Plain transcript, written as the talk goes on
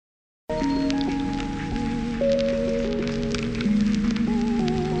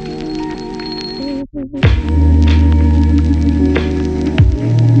Hey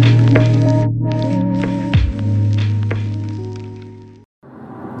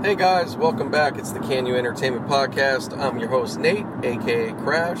guys, welcome back. It's the Can You Entertainment Podcast. I'm your host Nate, aka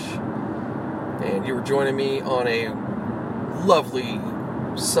Crash, and you were joining me on a lovely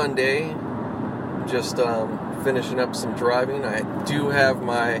Sunday. Just finishing up some driving. I do have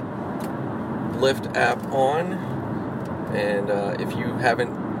my Lyft app on, and if you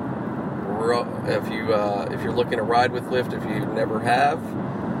haven't, if you're looking to ride with Lyft, if you never have,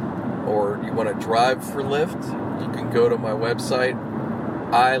 or you want to drive for Lyft, you can go to my website,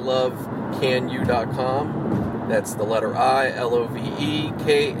 ilovekanu.com. That's the letter I,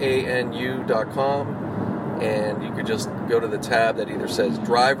 LOVEKANU.com. And you could just go to the tab that either says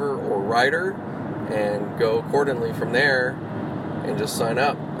driver or rider and go accordingly from there and just sign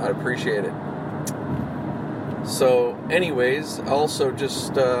up. I'd appreciate it. So anyways, also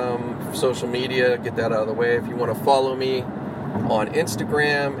just social media, get that out of the way. If you want to follow me on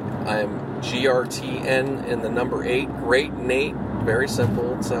Instagram, I'm GRTN and the number 8, Great Nate. Very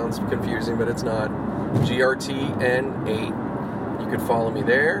simple. It sounds confusing, but it's not. GRTN8. You could follow me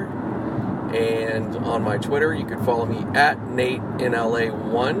there. And on my Twitter, you could follow me at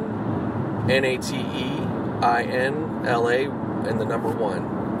NateInLA1. NateInLA and the number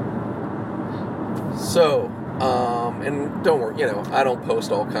 1. So, and don't worry, I don't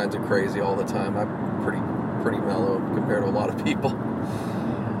post all kinds of crazy all the time. I'm pretty mellow compared to a lot of people.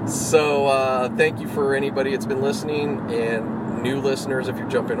 So, thank you for anybody that's been listening, and new listeners, if you're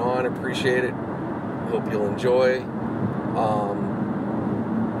jumping on, appreciate it. Hope you'll enjoy.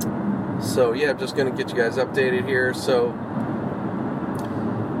 So yeah, I'm just gonna get you guys updated here. So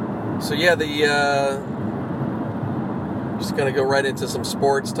yeah, just gonna go right into some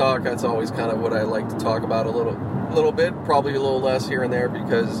sports talk. That's always kind of what I like to talk about a little bit, probably a little less here and there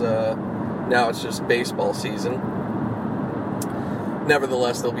because now it's just baseball season.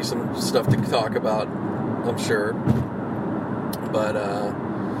 Nevertheless, there'll be some stuff to talk about, I'm sure. But,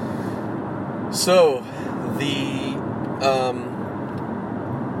 so, the,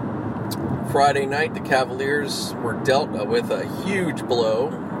 Friday night, the Cavaliers were dealt with a huge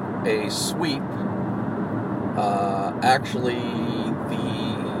blow, a sweep. Actually,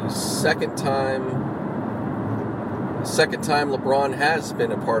 the second time LeBron has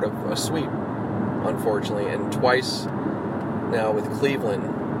been a part of a sweep, unfortunately, and twice now with Cleveland,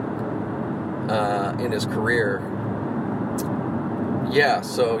 in his career. Yeah,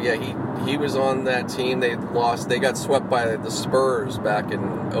 so yeah, he was on that team. They lost. They got swept by the Spurs back in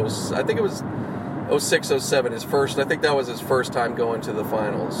I think it was 06, 07. I think that was his first time going to the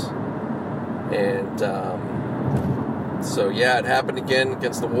finals. And so yeah, it happened again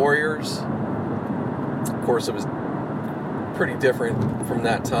against the Warriors. Of course, it was pretty different from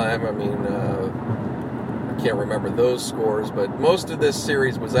that time. I mean, I can't remember those scores, but most of this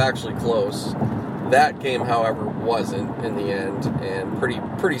series was actually close. That game, however, wasn't in the end, and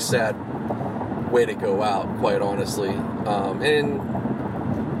pretty sad way to go out, quite honestly. And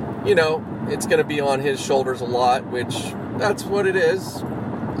it's going to be on his shoulders a lot, which that's what it is.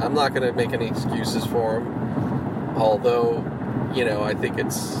 I'm not going to make any excuses for him, although I think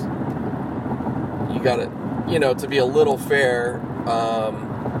it's you got to to be a little fair.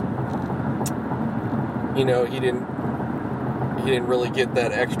 He didn't really get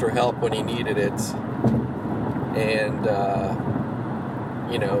that extra help when he needed it. And,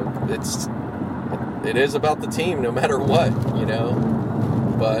 it is about the team no matter what,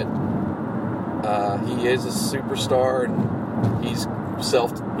 But he is a superstar, and he's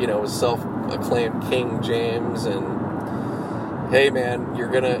self-acclaimed King James. And hey, man, you're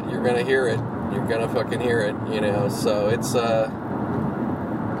gonna hear it. You're gonna fucking hear it, So it's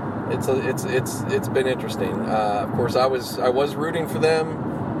been interesting. Of course, I was rooting for them.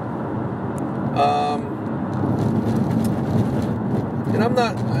 And I'm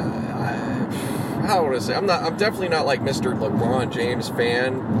not. How would I say? I'm definitely not like Mr. LeBron James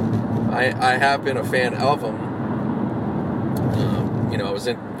fan. I have been a fan of him. I was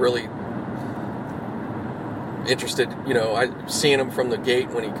really interested. I seen him from the gate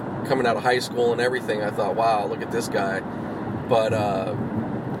when he coming out of high school and everything. I thought, wow, look at this guy. But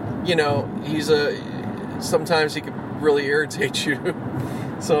sometimes he could really irritate you.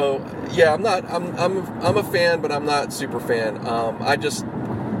 So yeah, I'm a fan, but I'm not super fan. I just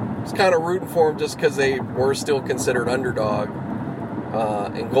was kind of rooting for them just because they were still considered underdog.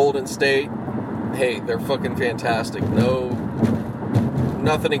 In Golden State, hey, they're fucking fantastic.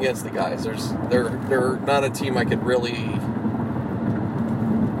 Nothing against the guys. They're not a team I could really.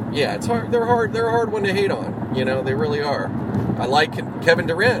 Yeah, it's hard. They're a hard one to hate on. They really are. I like Kevin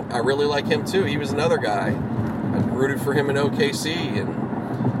Durant. I really like him too. He was another guy. I rooted for him in OKC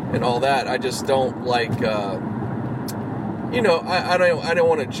and all that. I just don't like. I don't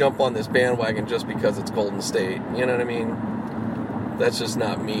want to jump on this bandwagon just because it's Golden State. You know what I mean? That's just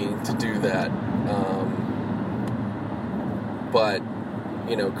not me to do that. But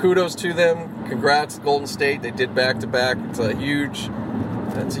kudos to them. Congrats, Golden State. They did back-to-back. It's a huge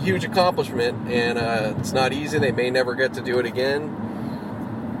accomplishment, and it's not easy. They may never get to do it again.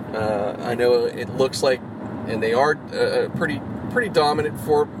 I know it looks like, and they are a pretty dominant,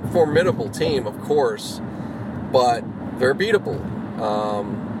 formidable team, of course, but they're beatable.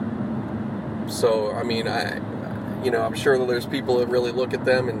 So I mean, I'm sure that there's people that really look at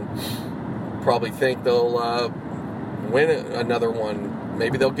them and probably think they'll win another one.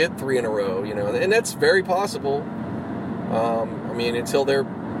 Maybe they'll get 3 in a row, and that's very possible. I mean, until they're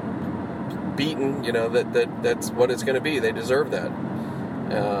beaten, that's what it's going to be. They deserve that.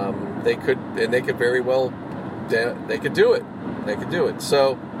 They could very well, they could do it. They could do it.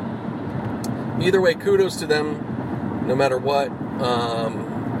 So either way, kudos to them, no matter what.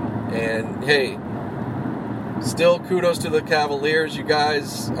 And hey, still kudos to the Cavaliers, you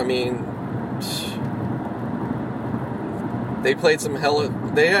guys. I mean, they played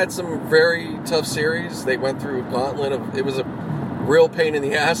they had some very tough series. They went through a gauntlet it was a real pain in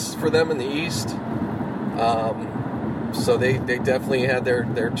the ass for them in the East. So they definitely had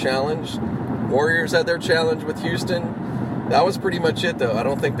their challenge. Warriors had their challenge with Houston. That was pretty much it, though. I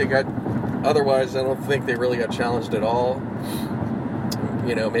don't think they really got challenged at all.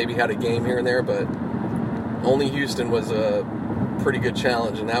 Maybe had a game here and there, but only Houston was a pretty good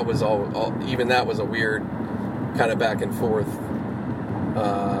challenge, and that was even that was a weird kind of back and forth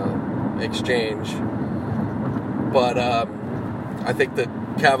exchange. But I think the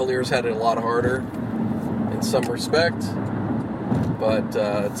Cavaliers had it a lot harder in some respect. But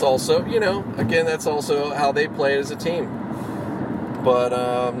it's also, again, that's also how they play as a team. But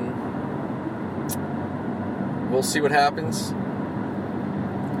we'll see what happens.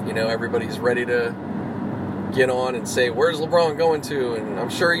 Everybody's ready to get on and say, where's LeBron going to? And I'm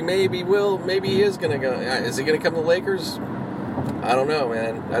sure he maybe he is going to go. Is he going to come to the Lakers? I don't know,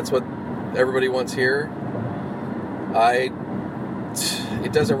 man. That's what everybody wants here.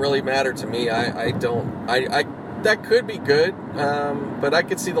 It doesn't really matter to me. That could be good, but I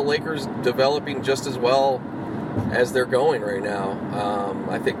could see the Lakers developing just as well as they're going right now.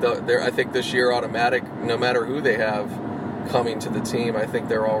 I think this year automatic, no matter who they have coming to the team, I think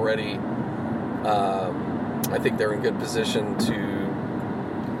they're already. I think they're in good position to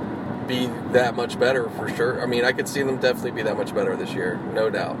be that much better for sure. I mean, I could see them definitely be that much better this year, no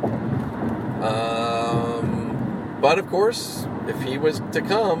doubt. But of course, if he was to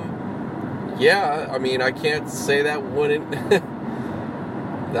come, yeah, I mean, I can't say that wouldn't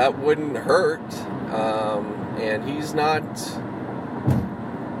hurt. And he's not,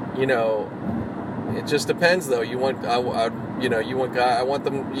 it just depends though. You want them,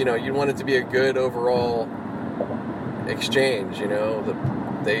 you want it to be a good overall exchange,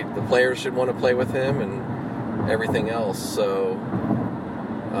 the players should want to play with him and everything else. So,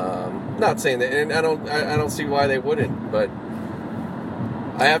 not saying that, and I don't see why they wouldn't, but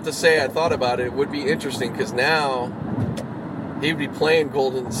I have to say, I thought about it. It would be interesting because now he would be playing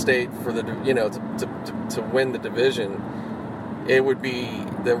Golden State for the, to win the division. It would be,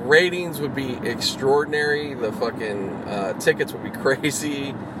 the ratings would be extraordinary. The fucking tickets would be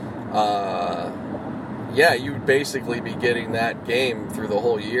crazy. Yeah, you would basically be getting that game through the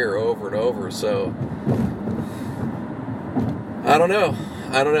whole year over and over. So I don't know.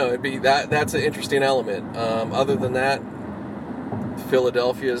 It'd be that's an interesting element. Other than that,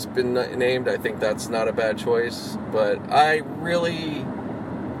 Philadelphia's been named. I think that's not a bad choice. But I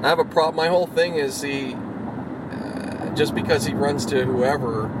have a problem. My whole thing is just because he runs to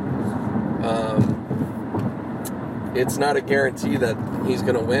whoever, it's not a guarantee that he's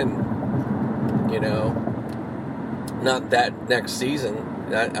going to win. Not that next season.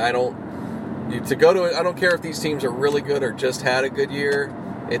 I don't care if these teams are really good or just had a good year.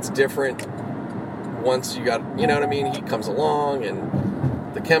 It's different once you got, what I mean? He comes along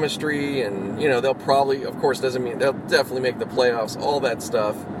and the chemistry and, they'll probably, of course, doesn't mean they'll definitely make the playoffs, all that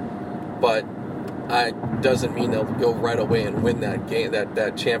stuff. But doesn't mean they'll go right away and win that game,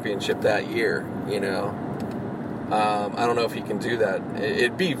 that championship that year, I don't know if he can do that.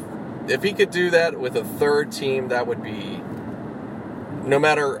 If he could do that with a third team, that would be, no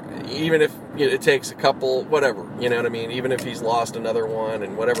matter, even if it takes a couple, whatever, what I mean? Even if he's lost another one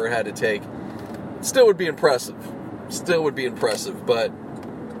and whatever it had to take, still would be impressive. But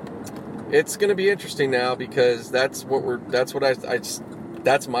it's going to be interesting now, because that's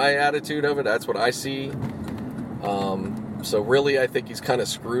my attitude of it. That's what I see. So really, I think he's kind of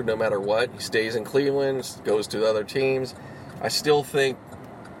screwed no matter what. He stays in Cleveland, goes to the other teams. I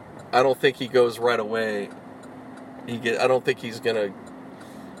don't think he goes right away. I don't think he's going to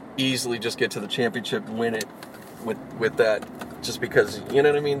easily just get to the championship, win it with that, just because, you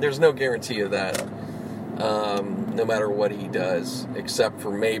know what I mean? There's no guarantee of that, no matter what he does, except for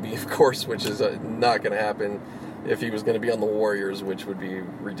maybe, of course, which is not going to happen, if he was going to be on the Warriors, which would be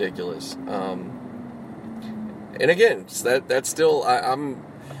ridiculous. And again, that's still, I'm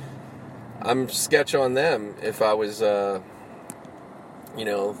sketch on them. If I was,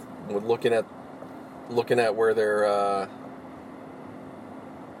 looking at where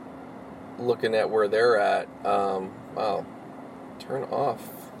they're at. Wow, turn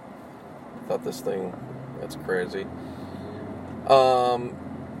off. I thought this thing, that's crazy.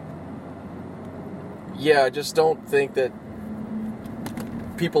 Yeah, I just don't think that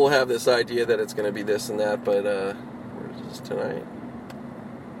people have this idea that it's going to be this and that, but where's this tonight?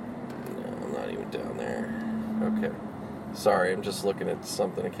 No, I'm not even down there. Okay. Sorry, I'm just looking at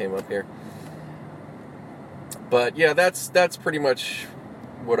something that came up here. But yeah, that's pretty much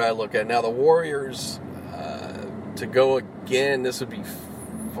what I look at. Now the Warriors, to go again, this would be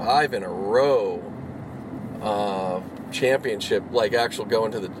 5 in a row championship, like actual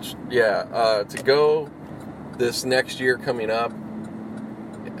going to the, to go this next year coming up.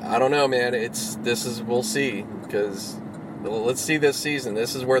 I don't know, man. We'll see, because let's see this season.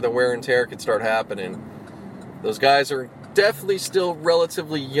 This is where the wear and tear could start happening. Those guys are definitely still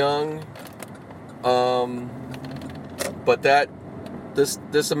relatively young, but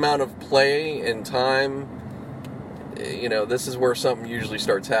this amount of play and time, this is where something usually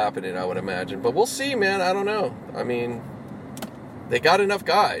starts happening, I would imagine. But we'll see, man. I don't know. I mean, they got enough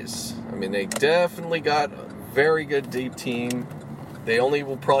guys. I mean, they definitely got a very good deep team. They only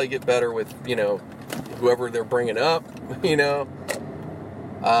will probably get better with, whoever they're bringing up,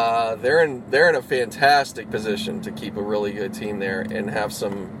 They're in a fantastic position to keep a really good team there and have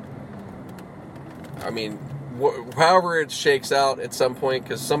some, I mean, however it shakes out at some point,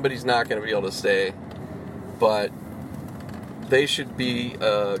 because somebody's not going to be able to stay, but they should be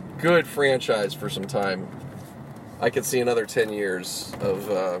a good franchise for some time. I could see another 10 years of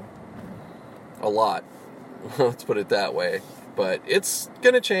a lot. Let's put it that way. But it's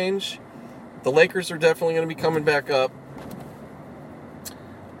going to change. The Lakers are definitely going to be coming back up.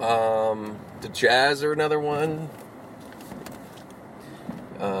 The Jazz are another one.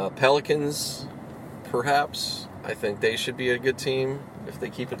 Pelicans, perhaps. I think they should be a good team if they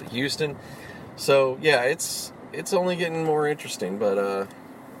keep it to Houston. So, yeah, it's only getting more interesting. But,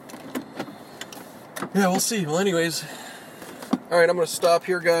 yeah, we'll see. Well, anyways. All right, I'm going to stop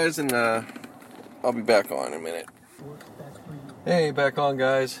here, guys, and I'll be back on in a minute. Hey, back on,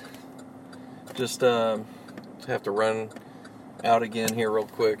 guys. Just have to run out again here real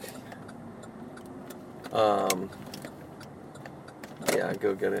quick. Yeah,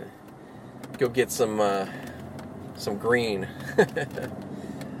 go get some green.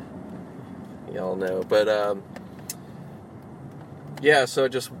 Y'all know, but yeah. So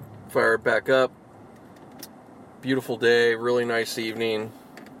just fired back up. Beautiful day, really nice evening.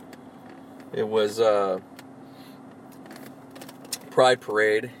 It was Pride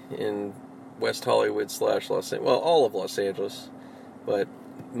Parade in West Hollywood / Los Angeles. Well, all of Los Angeles, but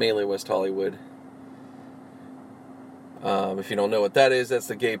mainly West Hollywood. If you don't know what that is, that's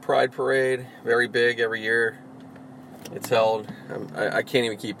the Gay Pride Parade. Very big every year. It's held. I can't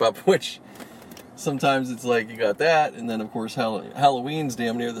even keep up, which sometimes it's like you got that, and then of course Halloween's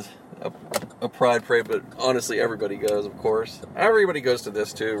damn near a Pride Parade, but honestly everybody goes, of course. Everybody goes to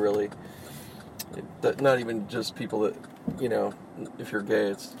this too, really. Not even just people that, if you're gay,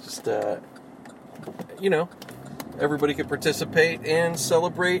 it's just, everybody can participate and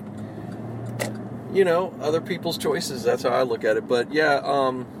celebrate, other people's choices. That's how I look at it. But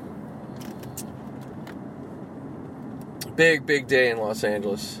yeah, big day in Los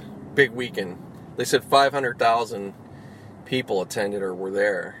Angeles. Big weekend. They said 500,000 people attended or were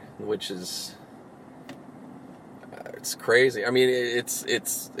there, which is, it's crazy. I mean, it's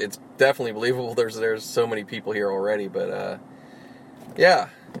definitely believable. There's so many people here already, but yeah,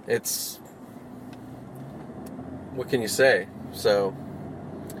 it's, what can you say? So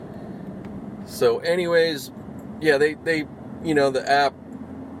anyways, yeah, they the app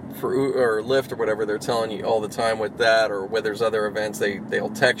for Uber or Lyft or whatever, they're telling you all the time with that, or whether there's other events, they'll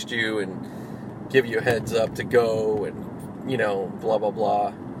text you and give you a heads up to go, and blah blah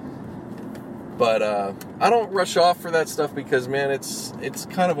blah. But I don't rush off for that stuff because, man, it's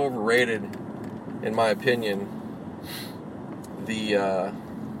kind of overrated, in my opinion. The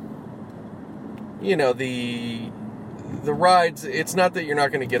rides. It's not that you're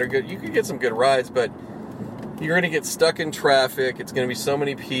not going to get a good. You can get some good rides, but you're going to get stuck in traffic. It's going to be so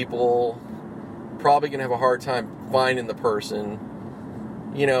many people. Probably going to have a hard time finding the person.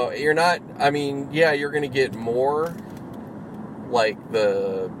 You're not. I mean, yeah, you're going to get more. Like,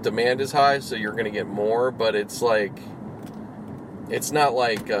 the demand is high, so you're going to get more, but it's like, it's not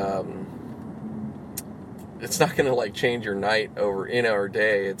like, it's not going to, like, change your night over, or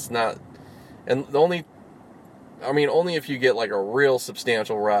day. It's not, and only if you get, like, a real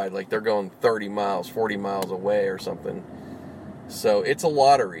substantial ride, like they're going 30 miles, 40 miles away or something. So it's a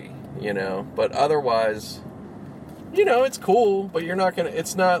lottery, but otherwise, it's cool, but you're not going to,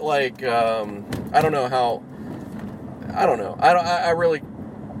 it's not like, I don't know how, I don't know. I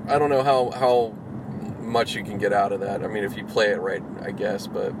don't know how much you can get out of that. I mean, if you play it right, I guess.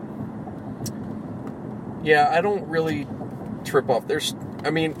 But yeah, I don't really trip off. Those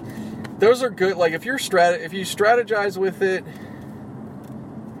are good. Like, if you strategize with it,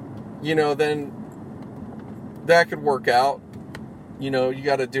 then that could work out. You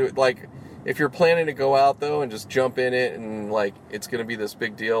got to do it. Like, if you're planning to go out, though, and just jump in it and, like, it's going to be this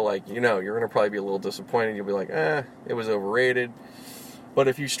big deal, like, you're going to probably be a little disappointed. You'll be like, it was overrated. But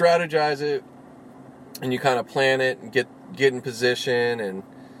if you strategize it and you kind of plan it and get in position and,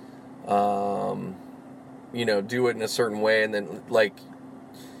 do it in a certain way and then, like,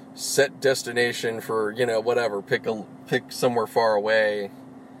 set destination for, whatever, pick somewhere far away,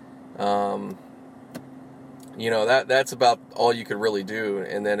 that's about all you could really do,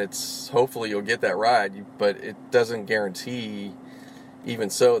 and then hopefully you'll get that ride, but it doesn't guarantee. Even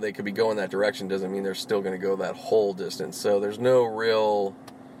so, they could be going that direction, doesn't mean they're still going to go that whole distance. So there's no real,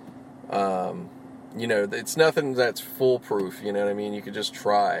 it's nothing that's foolproof, you know what I mean? You could just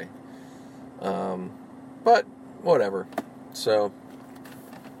try, but whatever. So,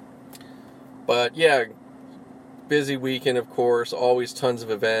 but yeah, busy weekend, of course, always tons of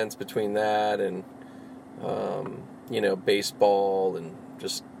events between that and baseball and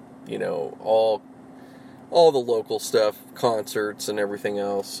just, all the local stuff, concerts and everything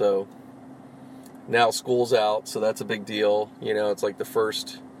else. So now school's out, so that's a big deal. It's like the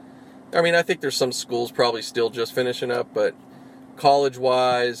first, I think there's some schools probably still just finishing up, but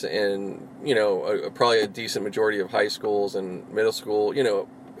college-wise and, probably a decent majority of high schools and middle school,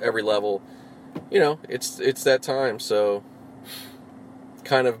 every level, it's that time. So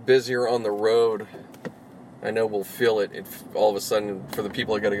kind of busier on the road. I know we'll feel it if all of a sudden, for the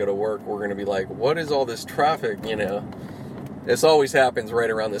people that got to go to work, we're going to be like, what is all this traffic, This always happens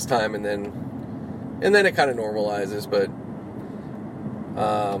right around this time, and then it kind of normalizes, but,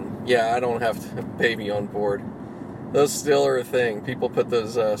 yeah, I don't have to baby on board. Those still are a thing. People put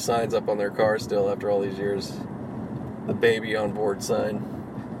those signs up on their cars still after all these years. The baby on board sign.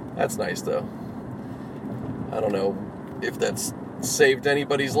 That's nice, though. I don't know if that's saved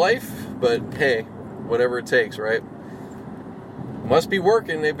anybody's life, but hey, whatever it takes, right? Must be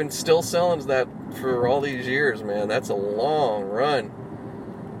working. They've been still selling that for all these years, man. That's a long run.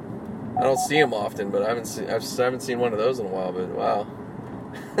 I don't see them often, but I haven't seen one of those in a while, but wow.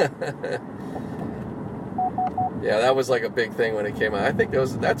 Yeah, that was like a big thing when it came out. I think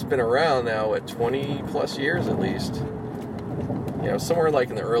that's been around now at 20 plus years at least. Somewhere like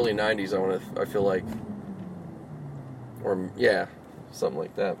in the early 90s, I feel like, or yeah, something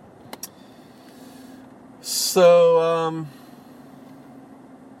like that. So,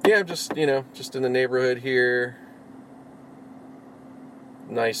 yeah, I'm just in the neighborhood here.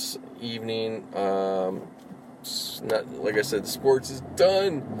 Nice evening. Not, like I said, sports is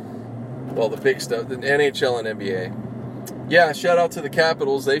done. Well, the big stuff, the NHL and NBA. Yeah, shout out to the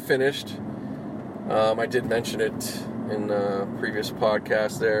Capitals. They finished. I did mention it in the previous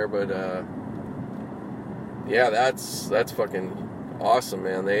podcast there, but, yeah, that's fucking awesome,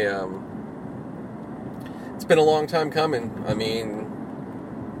 man. They, it's been a long time coming. I mean,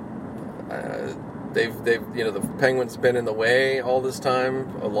 they've the Penguins been in the way all this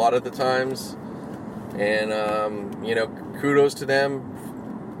time, a lot of the times, and kudos to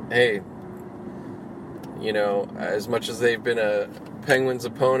them. Hey, as much as they've been a Penguins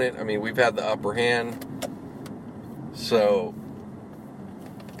opponent, I mean, we've had the upper hand, so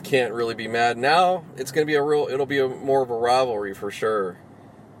can't really be mad. Now it's gonna be it'll be more of a rivalry for sure.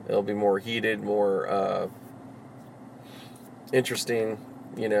 It'll be more heated, more interesting,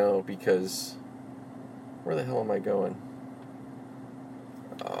 because where the hell am I going?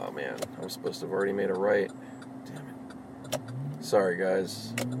 Oh man, I was supposed to have already made a right. Damn it. Sorry,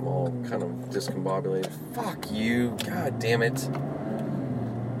 guys. I'm all kind of discombobulated. Fuck you. God damn it.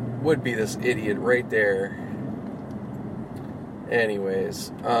 Would be this idiot right there.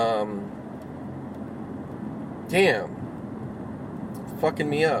 Anyways, damn. Fucking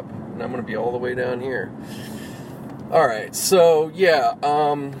me up. And I'm gonna be all the way down here. Alright, so, yeah,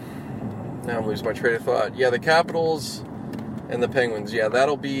 now I'm losing my train of thought. Yeah, the Capitals and the Penguins, yeah,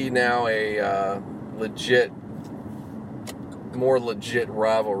 that'll be now a, more legit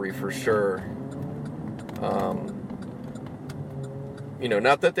rivalry for sure. You know,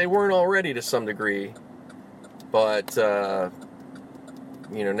 not that they weren't already to some degree, but,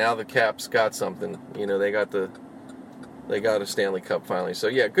 you know, now the Caps got something. You know, they got a Stanley Cup finally. So,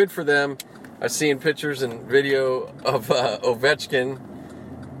 yeah, good for them. I've seen pictures and video of Ovechkin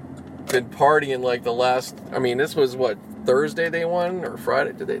been partying like the last, I mean, this was what, Thursday they won? Or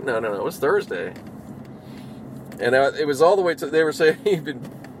Friday? Did they? No, it was Thursday. And it was all the way to, they were saying he'd been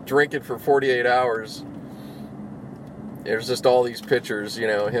drinking for 48 hours. There's just all these pictures, you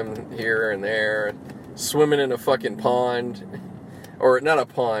know, him here and there, swimming in a fucking pond. Or not a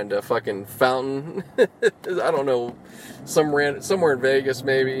pond, a fucking fountain. I don't know, somewhere in Vegas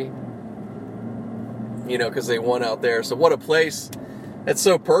maybe. You know, because they won out there. So what a place. It's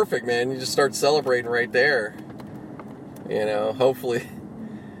so perfect, man. You just start celebrating right there. You know, hopefully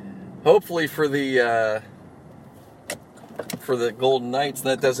for the Golden Knights,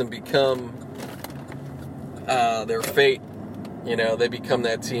 that doesn't become their fate. You know, they become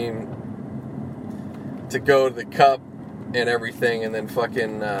that team to go to the Cup and everything, and then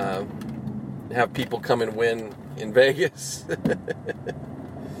fucking have people come and win in Vegas.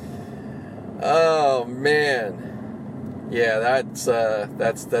 Oh man, yeah, that's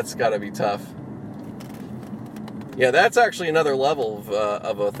got to be tough. Yeah, that's actually another level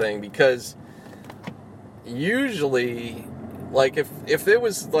of a thing, because usually, like if it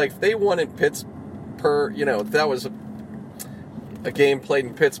was like if they won in Pittsburgh, you know, if that was a game played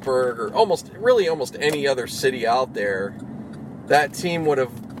in Pittsburgh or almost any other city out there, that team would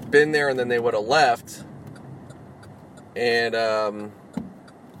have been there and then they would have left, and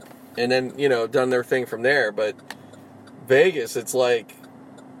then, you know, done their thing from there. But Vegas, it's like,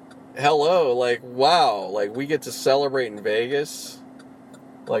 hello, like, wow, like, we get to celebrate in Vegas.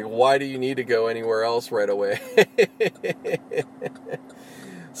 Like, why do you need to go anywhere else right away?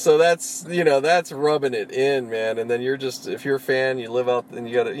 So that's, you know, that's rubbing it in, man. And then you're just, if you're a fan, you live out, and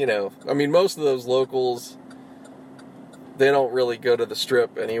you gotta, you know, I mean, most of those locals, they don't really go to the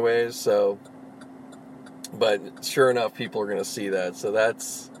Strip anyways, so, but sure enough, people are gonna see that. So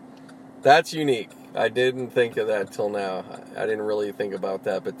that's unique. I didn't think of that till now. I didn't really think about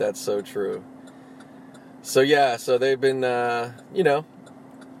that, but that's so true. So yeah, so they've been, you know,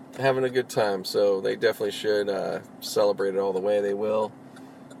 having a good time. So they definitely should celebrate it all the way. They will.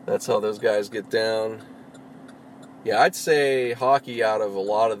 That's how those guys get down. Yeah, I'd say hockey, out of a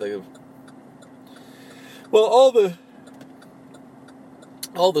lot of the, well, all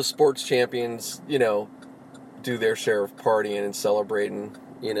the sports champions, you know, do their share of partying and celebrating,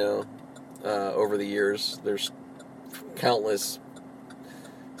 you know. Over the years, there's countless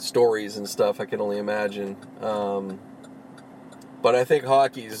stories and stuff I can only imagine. But I think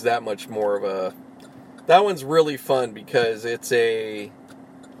hockey is that much more of a, that one's really fun, because it's a,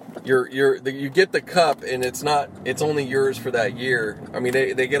 you get the cup, and it's only yours for that year. I mean,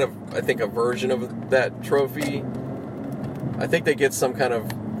 they get I think a version of that trophy. I think they get some kind of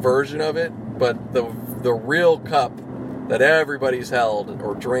version of it, but the real cup that everybody's held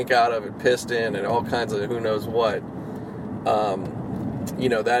or drink out of and pissed in and all kinds of who knows what, you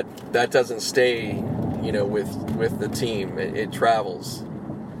know, that doesn't stay, you know, with the team. It travels.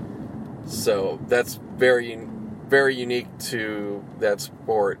 So that's very, very unique to that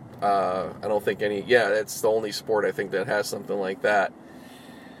sport. I don't think that's the only sport I think that has something like that.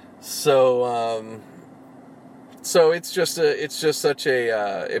 So, so it's just such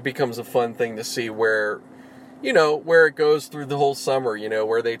a, it becomes a fun thing to see where, you know, where it goes through the whole summer, you know,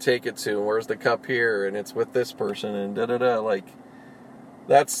 where they take it to, and where's the cup here, and it's with this person, and da-da-da, like,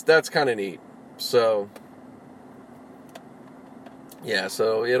 that's kind of neat. So, yeah,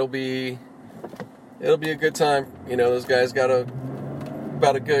 so it'll be a good time. You know, those guys got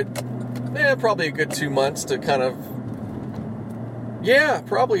probably a good 2 months to kind of,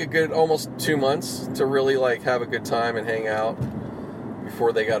 probably a good almost 2 months to really, like, have a good time and hang out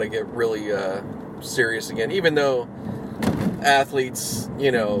before they got to get really, serious again. Even though athletes,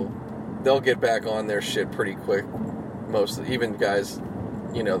 you know, they'll get back on their shit pretty quick. Even guys,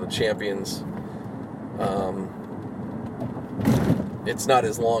 you know, the champions, it's not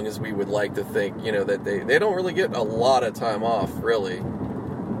as long as we would like to think. You know, that they don't really get a lot of time off, really.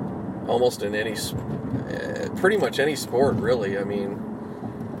 Almost in pretty much any sport, really. I mean,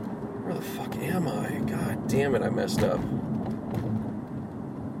 where the fuck am I? God damn it, I messed up.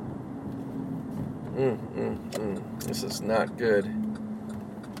 This is not good.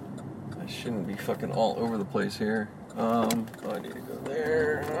 I shouldn't be fucking all over the place here. I need to go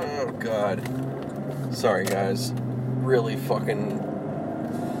there. Oh, God. Sorry, guys. Really fucking...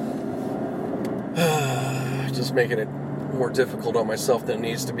 just making it more difficult on myself than it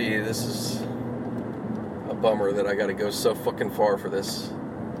needs to be. This is a bummer that I gotta go so fucking far for this.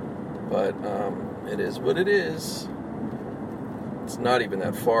 But, it is what it is. It's not even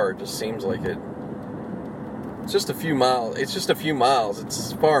that far. It just seems like it. It's just a few miles.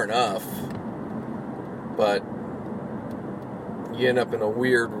 It's far enough. But you end up in a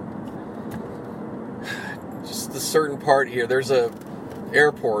weird... Just a certain part here. There's a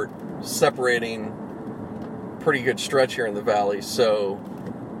airport separating pretty good stretch here in the valley. So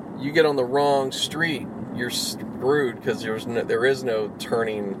you get on the wrong street, you're screwed, because there is no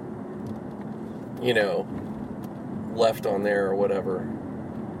turning, you know, left on there or whatever.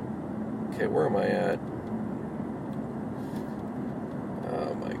 Okay, where am I at?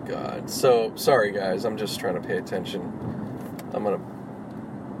 Oh my God. So, sorry guys, I'm just trying to pay attention.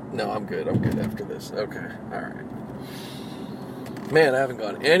 No, I'm good after this. Okay, alright. Man, I haven't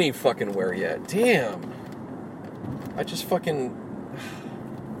gone any fucking where yet. Damn. Am I just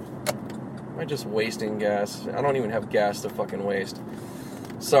wasting gas? I don't even have gas to fucking waste.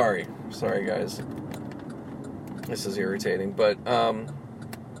 Sorry guys. This is irritating, but,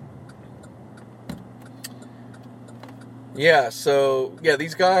 yeah, so, yeah,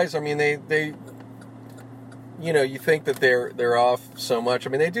 these guys, I mean, they you know, you think that they're off so much. I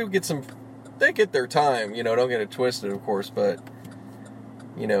mean, they get their time, you know, don't get it twisted, of course, but,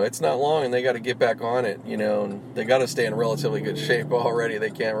 you know, it's not long and they got to get back on it, you know, and they got to stay in relatively good shape already.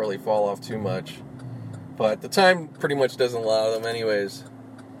 They can't really fall off too much, but the time pretty much doesn't allow them anyways.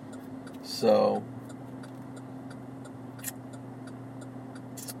 So,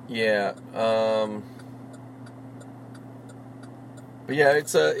 yeah, but yeah,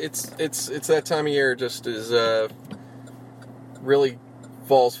 it's that time of year just is really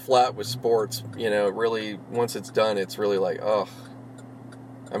falls flat with sports, you know. Really, once it's done, it's really like, ugh.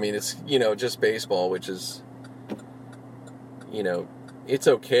 I mean, it's, you know, just baseball, which is, you know, it's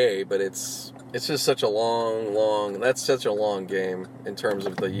okay, but it's just such a that's such a long game in terms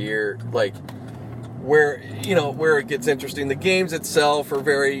of the year, like, where, you know, where it gets interesting. The games itself are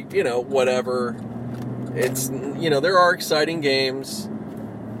very, you know, whatever. It's, you know, there are exciting games.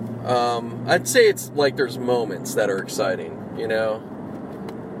 I'd say it's like there's moments that are exciting, you know.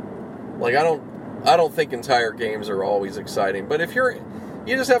 Like, I don't think entire games are always exciting, but if you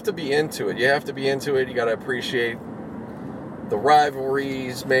just have to be into it. You have to be into it. You got to appreciate the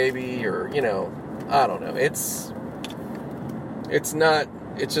rivalries, maybe, or, you know, I don't know. It's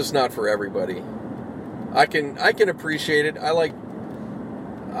just not for everybody. I can appreciate it. I like,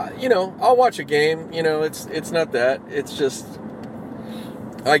 you know, I'll watch a game, you know, it's not that. It's just,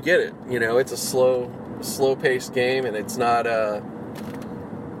 I get it, you know, it's a slow-paced game, and it's not,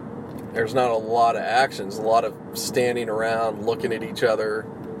 there's not a lot of actions, a lot of standing around, looking at each other,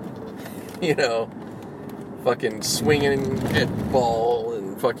 you know, fucking swinging at ball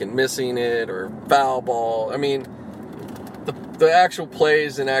and fucking missing it, or foul ball. I mean, the actual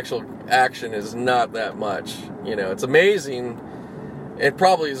plays and actual action is not that much, you know. It's amazing. It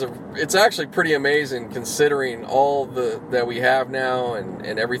probably is it's actually pretty amazing considering all that we have now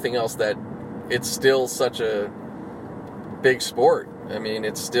and everything else, that it's still such a big sport. I mean,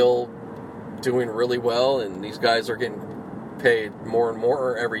 it's still doing really well, and these guys are getting paid more and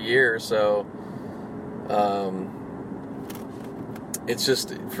more every year, so it's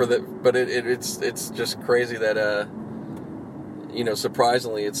just but it's just crazy that you know,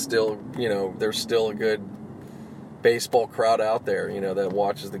 surprisingly, it's still, you know, there's still a good baseball crowd out there, you know, that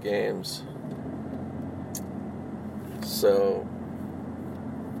watches the games. So,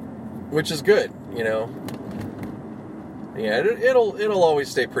 which is good, you know. Yeah, it'll always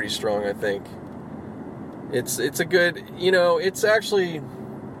stay pretty strong, I think. It's a good, you know, it's actually,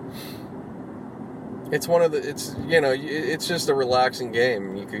 it's one of the, it's, you know, it's just a relaxing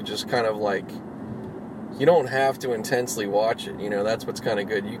game. You could just kind of like, you don't have to intensely watch it, you know. That's what's kind of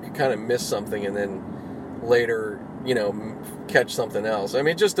good. You could kind of miss something and then later, you know, catch something else. I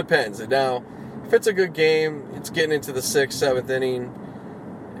mean, it just depends. Now, if it's a good game, it's getting into the 6th, 7th inning,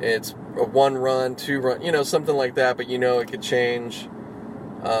 it's a 1-run, 2-run, you know, something like that, but you know it could change.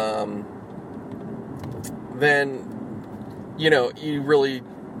 Then, you really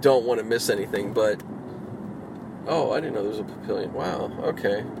don't want to miss anything. But oh, I didn't know there was a Papillion. Wow.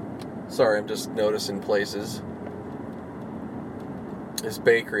 Okay. Sorry, I'm just noticing places. This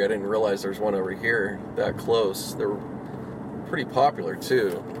bakery, I didn't realize there's one over here that close. They're pretty popular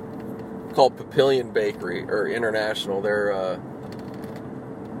too. Called Papillion Bakery or International. They're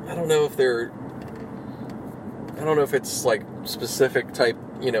I don't know if it's like specific type,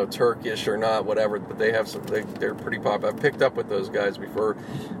 Turkish or not, whatever, but they have they're pretty popular. I've picked up with those guys before.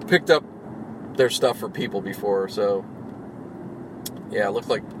 Picked up their stuff for people before, so yeah, it looked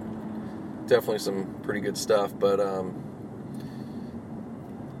like definitely some pretty good stuff, but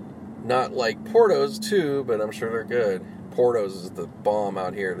not like Porto's too, but I'm sure they're good. Porto's is the bomb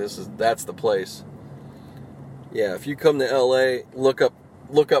out here. That's the place. Yeah, if you come to LA, look up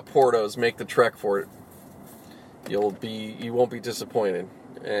Porto's, make the trek for it. You won't be disappointed.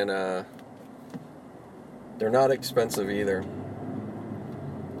 And they're not expensive either.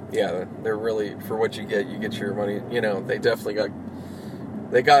 Yeah, they're really, for what you get your money. They definitely got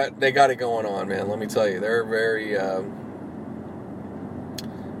it going on, man. Let me tell you, they're very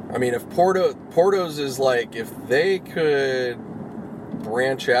if Porto's is like, if they could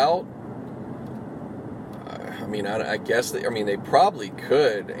branch out, I guess they probably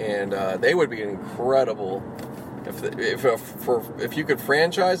could, and they would be incredible if you could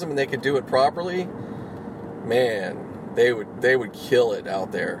franchise them and they could do it properly. Man, they would kill it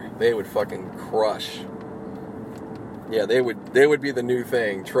out there. They would fucking crush. Yeah, they would be the new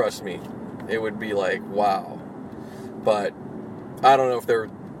thing. Trust me, it would be like wow. But I don't know if they're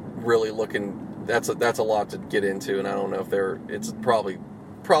really looking. That's a lot to get into, and I don't know if it's probably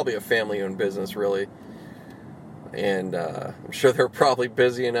a family-owned business, really. And I'm sure they're probably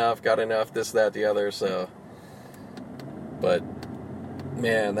busy enough, got enough, this, that, the other. So, but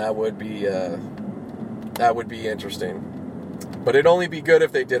man, that would be interesting. But it'd only be good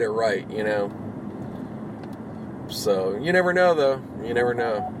if they did it right, So you never know, though. You never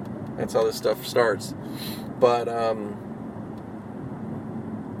know. That's how this stuff starts. But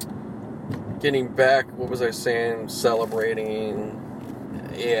getting back, what was I saying? Celebrating,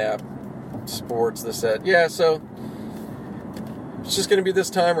 yeah, sports, this, that. Yeah, so it's just going to be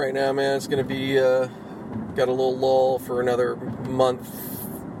this time right now, man. It's going to be, got a little lull for another month.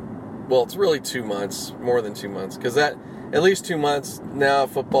 Well, it's really 2 months, more than 2 months, because at least 2 months now,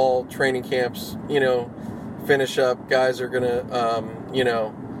 football training camps, finish up. Guys are going to,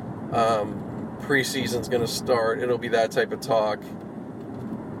 preseason's going to start. It'll be that type of talk.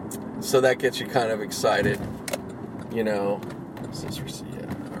 So that gets you kind of excited, Is this receipt?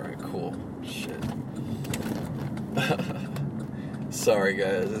 Yeah. All right, cool. Shit. Sorry,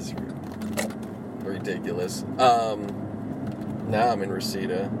 guys. It's ridiculous. Now I'm in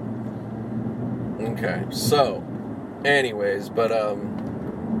Reseda. Okay, so, anyways, but, I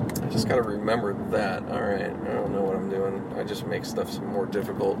just gotta remember that. Alright, I don't know what I'm doing. I just make stuff some more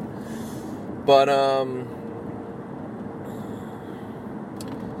difficult. But,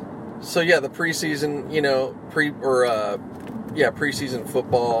 so yeah, the preseason, preseason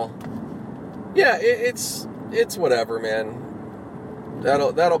football. Yeah, it's whatever, man.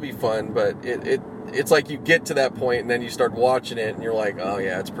 That'll be fun, but it's like you get to that point and then you start watching it and you're like, oh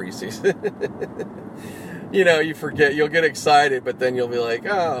yeah, it's preseason. You forget, you'll get excited, but then you'll be like,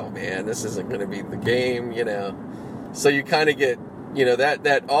 oh man, this isn't going to be the game, So you kind of get,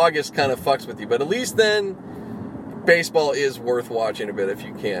 that August kind of fucks with you, but at least then baseball is worth watching a bit if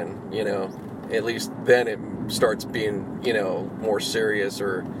you can, At least then it starts being, more serious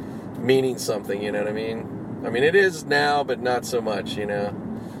or meaning something, you know what I mean? It is now, but not so much,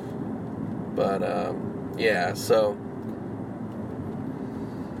 But, yeah, so.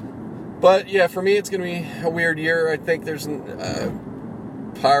 But, yeah, for me, it's going to be a weird year. I think there's,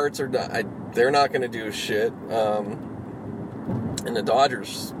 Pirates they're not going to do shit. And the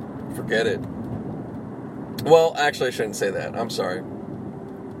Dodgers, forget it. Well, actually, I shouldn't say that. I'm sorry.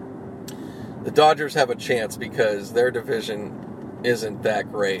 The Dodgers have a chance because their division isn't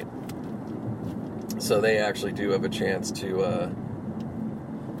that great. So they actually do have a chance to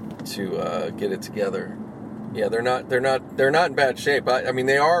get it together. Yeah, they're not in bad shape.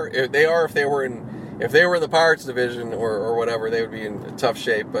 They are if they were in the Pirates division or whatever, they would be in tough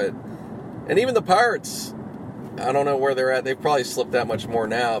shape. And even the Pirates, I don't know where they're at. They've probably slipped that much more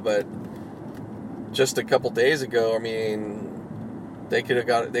now, but just a couple days ago, they could have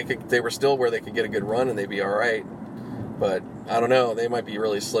got it. They were still where they could get a good run and they'd be all right. But I don't know. They might be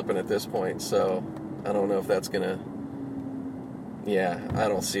really slipping at this point. So I don't know if that's gonna. Yeah, I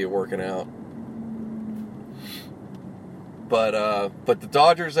don't see it working out. But the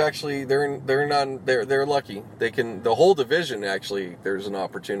Dodgers actually they're lucky. They can, the whole division actually, there's an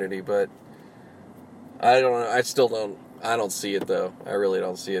opportunity, but I don't see it though. I really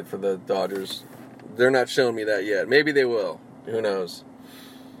don't see it for the Dodgers. They're not showing me that yet. Maybe they will. Who knows?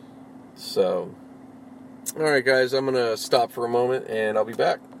 So, all right, guys, I'm gonna stop for a moment and I'll be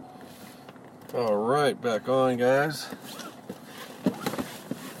back. All right, back on, guys.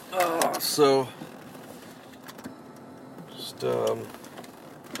 So just yeah,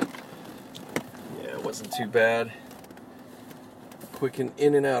 it wasn't too bad. Quick and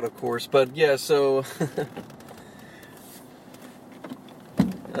in and out, of course, but yeah. So,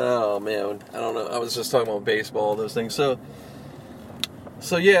 oh man, I don't know. I was just talking about baseball, those things. So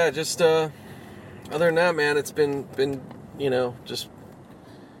yeah, just other than that, man, it's been just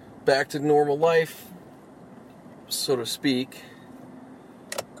back to normal life, so to speak.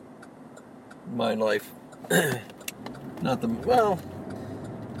 My life,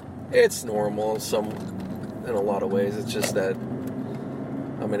 it's normal in a lot of ways. It's just that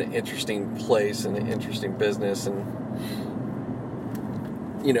I'm in an interesting place and an interesting business, and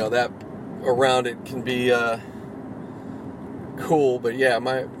that around it can be cool. But yeah,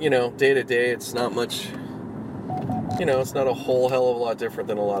 my day to day, it's not much. It's not a whole hell of a lot different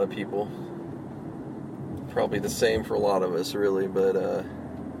than a lot of people. Probably the same for a lot of us, really. But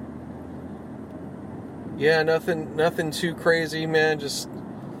yeah, nothing too crazy, man. Just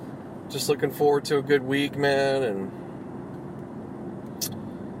looking forward to a good week, man, and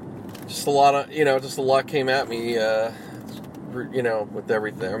just a lot came at me, with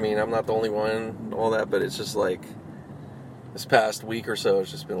everything. I mean, I'm not the only one, all that, but it's just like this past week or so, it's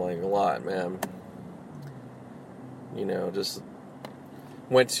just been like a lot, man. Just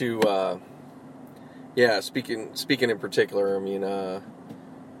went to, speaking in particular, I mean,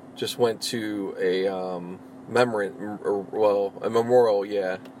 just went to a memorial,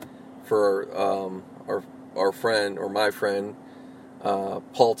 yeah, for our friend, or my friend,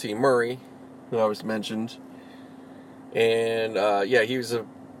 Paul T. Murray, who I was mentioned, and yeah, he was a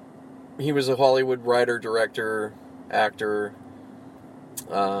Hollywood writer, director, actor.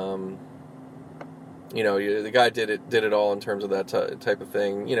 The guy did it all in terms of that type of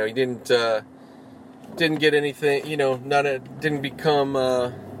thing. He didn't get anything. Didn't become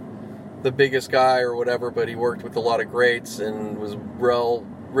the biggest guy or whatever, but he worked with a lot of greats and was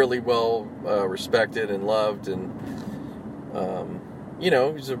really well respected and loved, and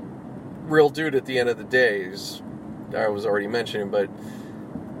he's a real dude at the end of the day. I was already mentioning, but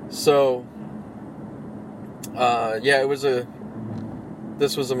so yeah,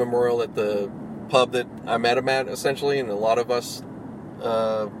 this was a memorial at the pub that I met him at, essentially, and a lot of us,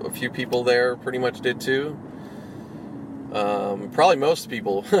 a few people there pretty much did too. Probably most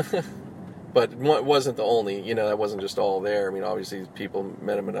people. But it wasn't the only, that wasn't just all there. I mean, obviously people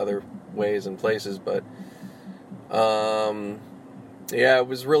met him in other ways and places, but yeah, it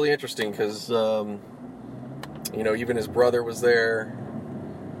was really interesting because even his brother was there.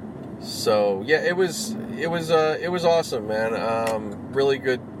 So yeah, it was awesome, man. Really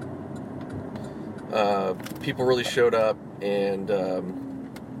good. People really showed up, and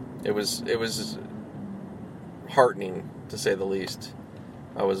it was heartening, to say the least.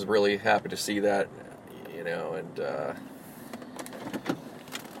 I was really happy to see that, and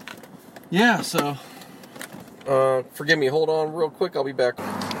yeah, so forgive me, hold on real quick, I'll be back.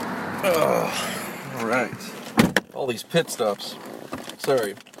 All right, all these pit stops,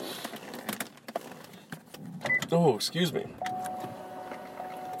 sorry. Oh, excuse me,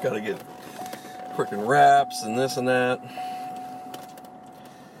 gotta get frickin' wraps and this and that,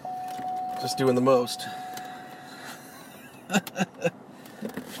 just doing the most.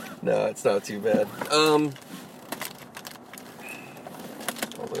 No, it's not too bad.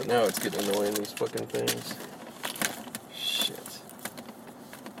 Although now it's getting annoying, these fucking things. Shit.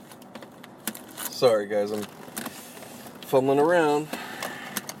 Sorry, guys, I'm fumbling around.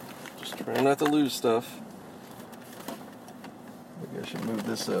 Just trying not to lose stuff. Maybe I should move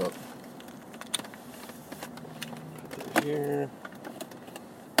this out. Put that here.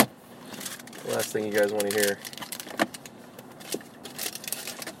 Last thing you guys want to hear.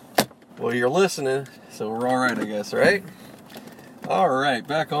 Well, you're listening, so we're all right, I guess, right? All right,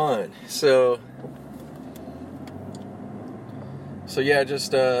 back on. So yeah,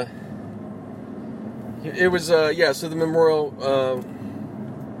 just it was yeah. So the memorial,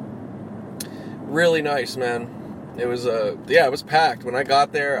 really nice, man. It was yeah, it was packed. When I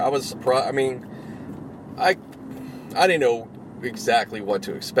got there, I was surprised. I mean, I didn't know exactly what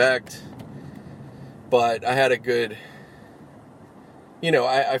to expect, but I had a good.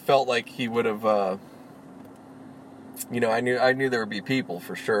 I felt like he would have, I knew there would be people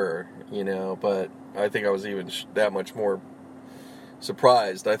for sure, but I think I was even that much more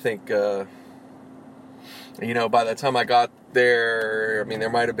surprised. I think, by the time I got there, there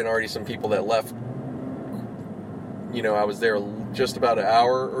might have been already some people that left. I was there just about an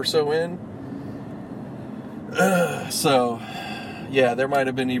hour or so in. So, yeah, there might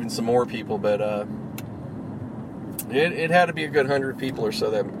have been even some more people, but it had to be a good 100 people or so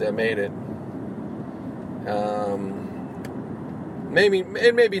that made it.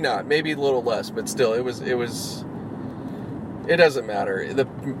 Maybe not, maybe a little less, but still, it doesn't matter.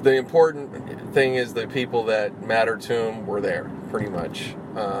 The important thing is the people that mattered to him were there, pretty much.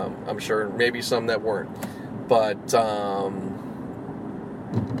 I'm sure maybe some that weren't, but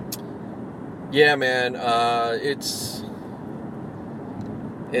yeah, man,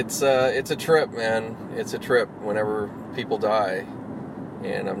 it's a trip, man. It's a trip whenever people die,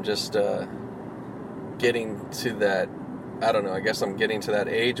 and I'm just getting to that. I don't know. I guess I'm getting to that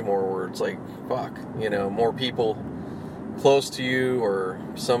age more where it's like, fuck, more people close to you or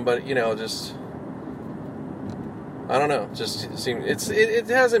somebody, just, I don't know. Just it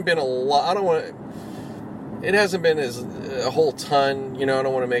hasn't been a lot. It hasn't been a whole ton, I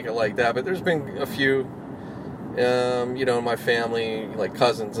don't want to make it like that, but there's been a few, in my family, like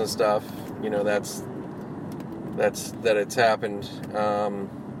cousins and stuff, that it's happened.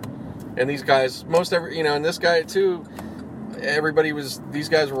 And these guys, and this guy too, these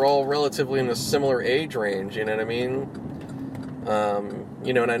guys were all relatively in a similar age range, you know what I mean?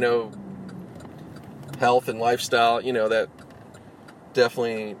 And I know health and lifestyle, that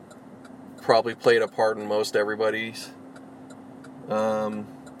definitely probably played a part in most everybody's.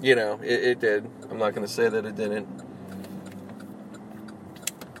 It did. I'm not going to say that it didn't.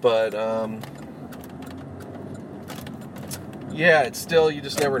 But, yeah, it's still, you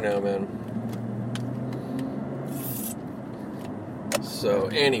just never know, man. So,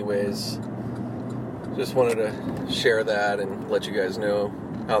 anyways, just wanted to share that and let you guys know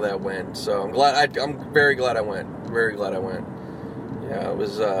how that went. So, I'm very glad I went. Very glad I went. Yeah, it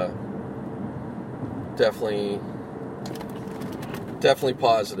was, definitely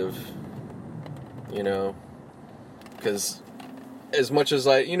positive, because as much as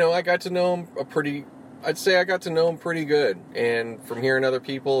I got to know him I'd say I got to know him pretty good, and from hearing other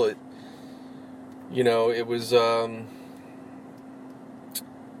people, it was,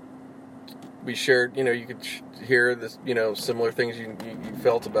 we shared, you could hear this, similar things you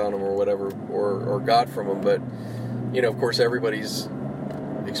felt about him or whatever, or got from him, but, of course everybody's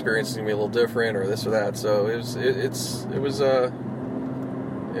experience is gonna be a little different or this or that, so it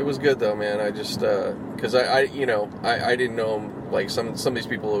was good though, man. I just because I didn't know him, like some of these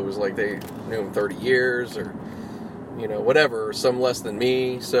people, it was like they knew him 30 years or whatever, or some less than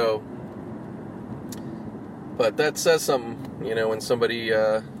me, so, but that says something, when somebody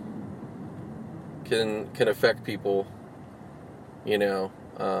can affect people,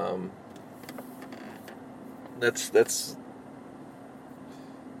 that's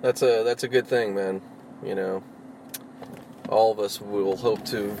a good thing, man. All of us will hope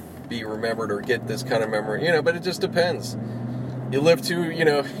to be remembered or get this kind of memory, but it just depends. You live you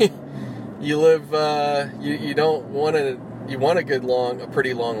don't want you want a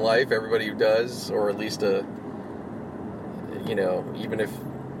pretty long life. Everybody who does, or at least even if,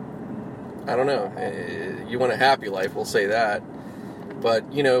 I don't know, you want a happy life, we'll say that. But,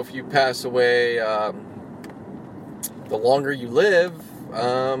 if you pass away, the longer you live,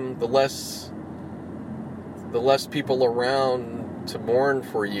 the less people around to mourn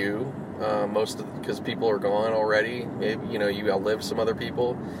for you, because people are gone already. Maybe, you outlive some other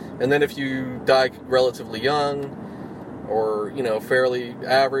people. And then if you die relatively young, or, fairly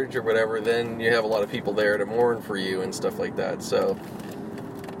average or whatever, then you have a lot of people there to mourn for you and stuff like that. So,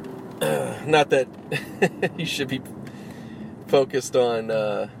 not that you should be focused on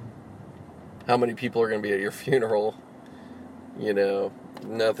how many people are going to be at your funeral,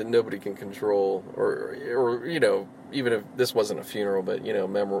 nothing, nobody can control, or even if this wasn't a funeral, but,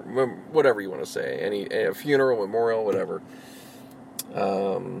 whatever you want to say, a funeral, memorial, whatever.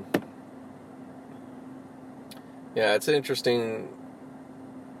 Yeah, it's interesting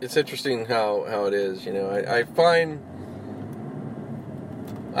how it is, I find,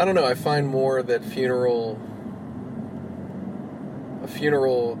 I don't know, I find more that a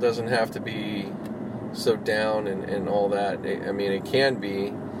funeral doesn't have to be so down and all that. It can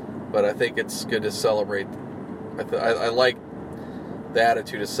be, but I think it's good to celebrate. I like the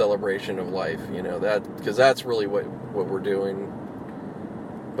attitude of celebration of life, because that's really what we're doing.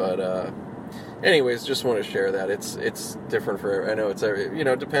 But anyways, just want to share that. It's different for, I know it's,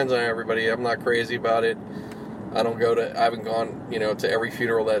 it depends on everybody. I'm not crazy about it. I haven't gone, to every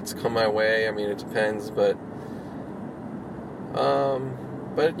funeral that's come my way. I mean, it depends, but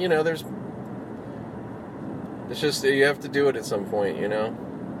it's just, you have to do it at some point, I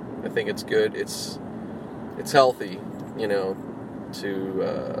think it's good. It's healthy, to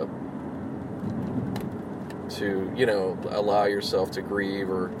allow yourself to grieve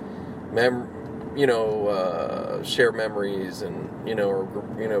or share memories and, or,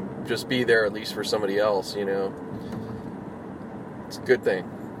 just be there at least for somebody else, It's a good thing.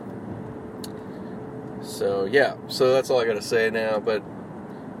 So, yeah. So that's all I got to say now,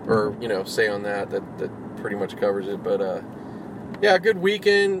 say on that pretty much covers it. But, yeah, good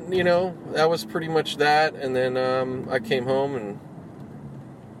weekend, that was pretty much that. And then I came home and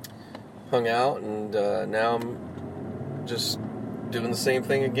hung out, and now I'm just doing the same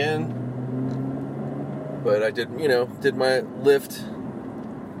thing again. But I did my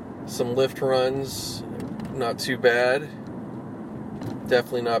some lift runs, not too bad.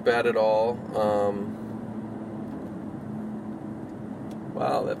 Definitely not bad at all.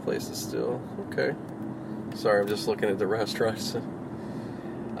 Wow, that place is still okay. Sorry, I'm just looking at the restaurants. It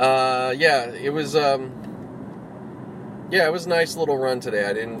was it was a nice little run today.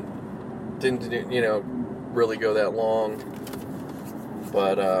 I didn't really go that long,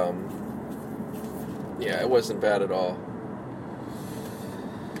 but it wasn't bad at all.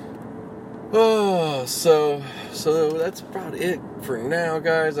 Oh, so that's about it for now,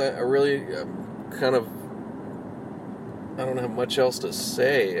 guys. I really I don't have much else to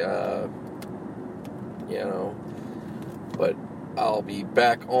say, but I'll be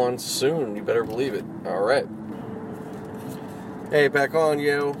back on soon. You better believe it. All right. Hey, back on,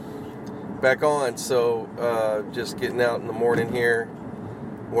 yo. Back on. So, just getting out in the morning here.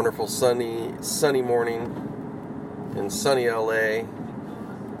 Wonderful sunny morning in sunny LA.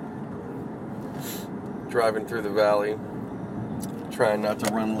 Driving through the valley. Trying not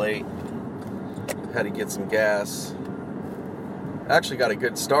to run late. Had to get some gas. Actually got a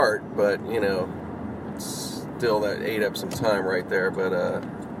good start, but, still that ate up some time right there, but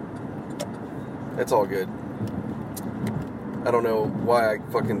it's all good. I don't know why I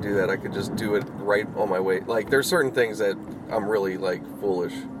fucking do that. I could just do it right on my way. Like, there's certain things that I'm really,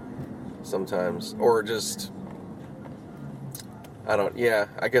 foolish sometimes. Or just,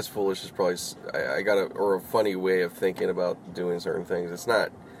 I guess foolish is probably, or a funny way of thinking about doing certain things. It's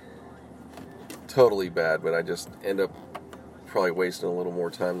not totally bad, but I just end up probably wasting a little more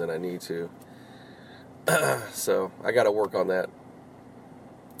time than I need to. So, I gotta work on that.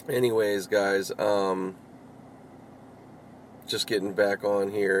 Anyways, guys, just getting back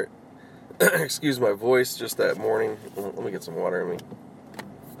on here. Excuse my voice just that morning. Let me get some water in me.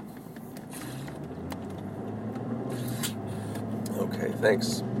 Okay,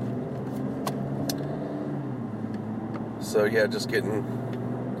 thanks. So, yeah, just getting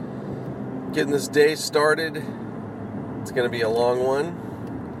this day started. It's going to be a long one.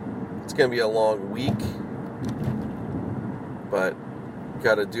 It's going to be a long week. But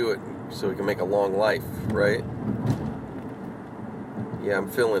got to do it so we can make a long life, right? Yeah,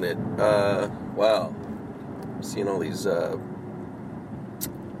 I'm feeling it. Wow. I'm seeing all these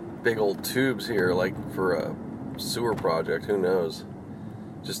big old tubes here, like for a sewer project. Who knows?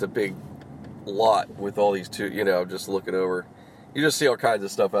 Just a big lot with all these tubes. Just looking over. You just see all kinds of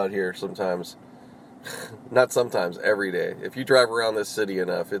stuff out here sometimes. Not sometimes, every day. If you drive around this city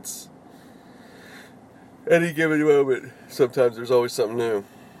enough, it's any given moment. Sometimes there's always something new.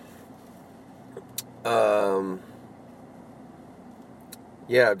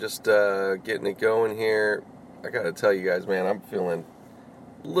 Just getting it going here. I gotta tell you guys, man, I'm feeling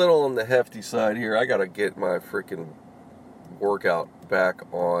a little on the hefty side here. I gotta get my freaking workout back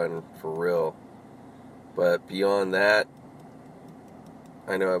on for real. But beyond that,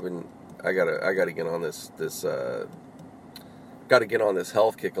 I know I gotta get on this gotta get on this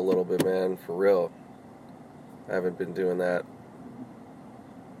health kick a little bit, man, for real. I haven't been doing that.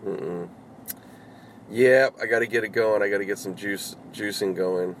 Yeah, I gotta get it going. I gotta get some juicing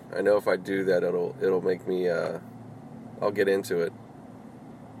going. I know if I do that, it'll make me, I'll get into it.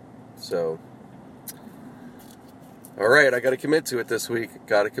 So, alright, I gotta commit to it this week.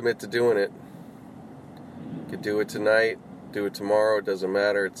 Gotta commit to doing it. Could do it tonight, do it tomorrow, it doesn't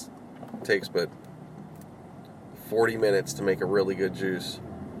matter. It takes but 40 minutes to make a really good juice.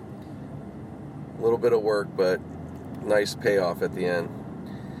 A little bit of work, but nice payoff at the end.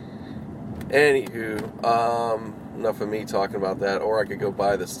 Anywho, enough of me talking about that. Or I could go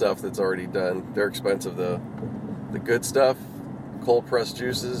buy the stuff that's already done. They're expensive though. The good stuff, cold pressed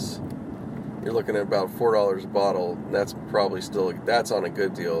juices, you're looking at about $4 a bottle. That's probably that's on a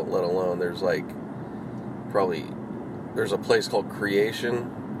good deal. Let alone there's probably, there's a place called Creation,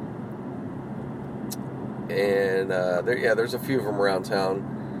 and there's a few of them around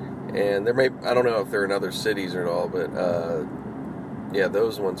town, and I don't know if they're in other cities or all, but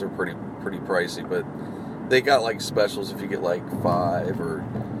those ones are pretty pricey, but they got like specials if you get like 5, or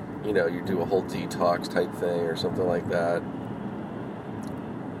you do a whole detox type thing or something like that.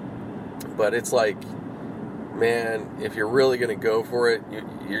 But it's like, man, if you're really going to go for it,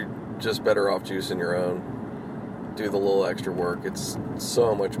 you're just better off juicing your own. Do the little extra work. It's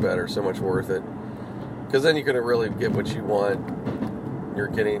so much better, so much worth it. Because then you're going to really get what you want. You're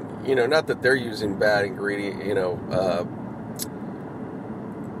getting, not that they're using bad ingredient,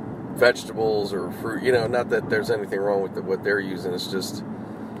 vegetables or fruit, not that there's anything wrong with what they're using. It's just,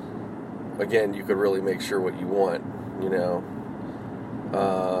 again, you could really make sure what you want,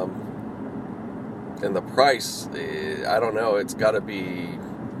 and the price, I don't know, it's got to be,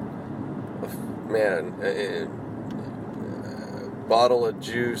 man, a bottle of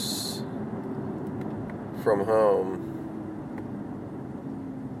juice from home.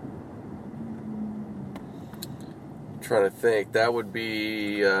 I'm trying to think, that would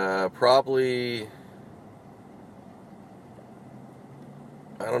be probably,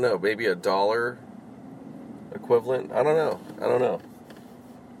 I don't know, maybe $1 equivalent. I don't know.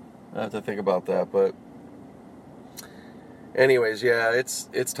 I have to think about that, but anyways, yeah, it's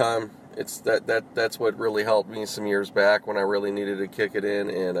time. It's that's what really helped me some years back when I really needed to kick it in,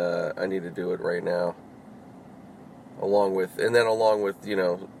 and I need to do it right now. Along with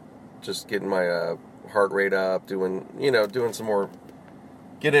just getting my heart rate up, doing some more,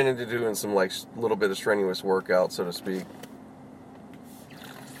 getting into doing some like little bit of strenuous workout, so to speak.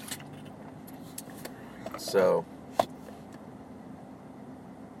 So,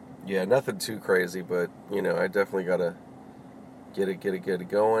 yeah, nothing too crazy, but I definitely gotta get it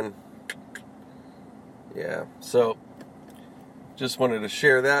going. Yeah, so just wanted to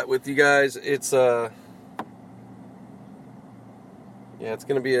share that with you guys. It's it's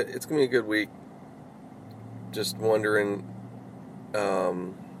gonna be a good week. Just wondering,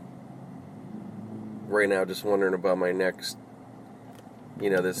 right now, just wondering about my next,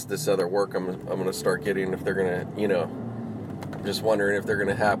 this other work I'm gonna start getting, if they're gonna, just wondering if they're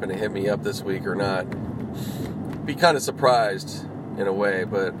gonna happen to hit me up this week or not. Be kind of surprised in a way,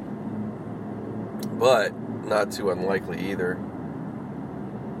 but not too unlikely either.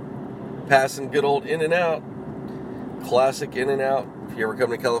 Passing good old In-N-Out, classic In-N-Out. If you ever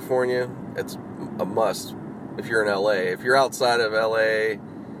come to California, it's a must. If you're in LA, if you're outside of LA,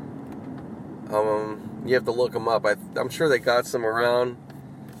 you have to look them up. I'm sure they got some around.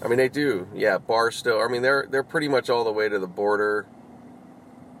 I mean, they do. Yeah, Barstow. I mean, they're pretty much all the way to the border.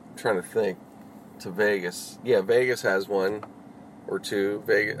 I'm trying to think. To Vegas. Yeah, Vegas has one or two.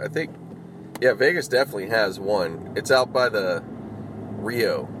 Vegas, I think. Yeah, Vegas definitely has one. It's out by the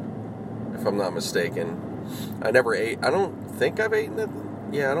Rio, if I'm not mistaken. I never ate. I don't think I've eaten it.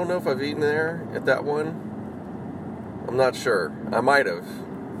 Yeah, I don't know if I've eaten there at that one. I'm not sure. I might have.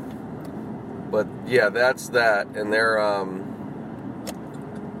 But yeah, that's that. And they're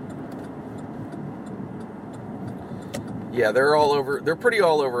they're all over. They're pretty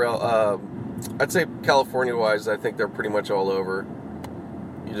all over. I'd say California-wise, I think they're pretty much all over.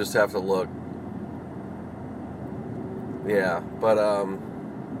 You just have to look. Yeah, but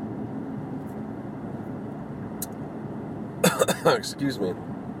excuse me.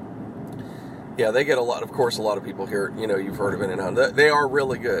 Yeah, they get a lot of people here, you've heard of In-N-Out. They are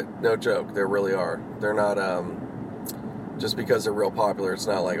really good. No joke. They really are. They're not, just because they're real popular, it's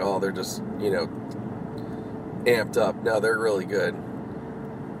not like, oh, they're just, amped up. No, they're really good.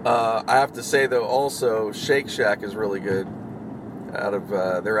 I have to say, though, also, Shake Shack is really good.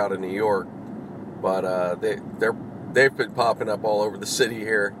 They're out of New York. But, they've been popping up all over the city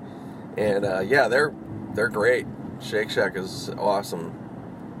here. And, they're great. Shake Shack is awesome.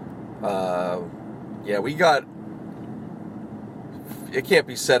 We got, it can't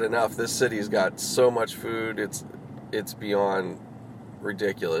be said enough, this city's got so much food, it's beyond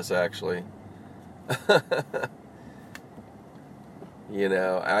ridiculous, actually. I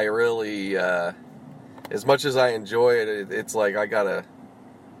really, as much as I enjoy it, it's like I gotta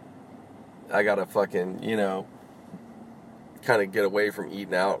fucking, kind of get away from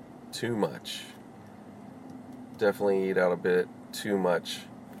eating out too much. Definitely eat out a bit too much.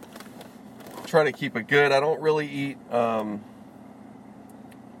 Try to keep it good. I don't really eat, to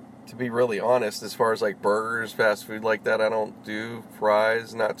be really honest, as far as like burgers, fast food like that, I don't do.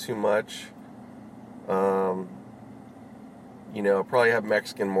 Fries, not too much. I probably have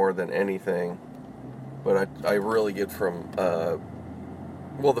Mexican more than anything, but I really get from, the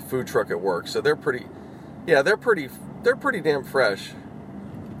food truck at work, so they're pretty yeah, they're pretty damn fresh.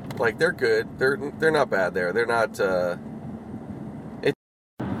 Like, they're good. They're not bad there. They're not.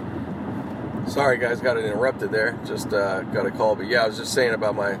 Sorry, guys, got it interrupted there. Just got a call, but yeah, I was just saying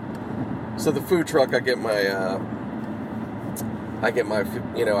about my. So the food truck, I get my.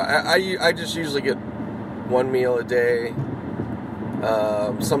 You know, I just usually get one meal a day.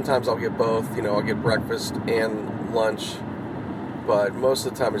 Sometimes I'll get both. You know, I'll get breakfast and lunch, but most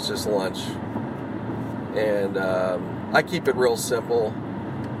of the time it's just lunch. And I keep it real simple.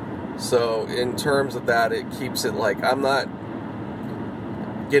 So in terms of that, it keeps it like I'm not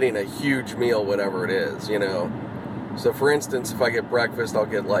getting a huge meal, whatever it is, you know. So for instance, if I get breakfast, I'll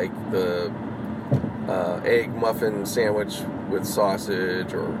get like the egg muffin sandwich with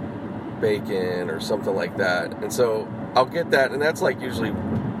sausage or bacon or something like that. And so I'll get that, and that's like usually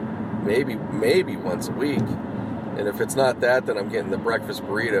maybe once a week. And if it's not that, then I'm getting the breakfast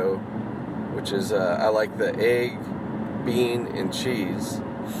burrito, which is I like the egg, bean, and cheese.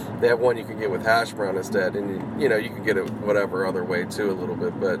 They have one you can get with hash brown instead, and you know, you can get it whatever other way too a little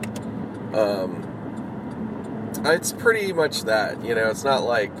bit, but it's pretty much that, you know. It's not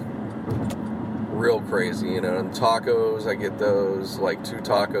like real crazy, you know. And tacos, I get those, like 2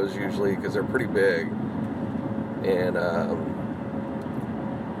 tacos usually, because they're pretty big. And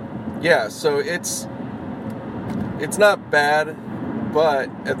yeah, so it's not bad, but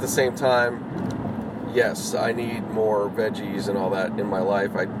at the same time, yes, I need more veggies and all that in my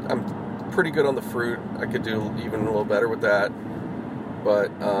life. I'm pretty good on the fruit. I could do even a little better with that.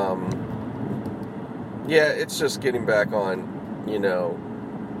 But, yeah, it's just getting back on, you know,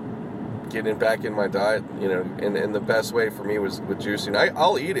 getting back in my diet, you know, and the best way for me was with juicing.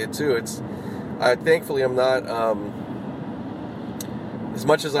 I'll eat it, too. Thankfully, I'm not, as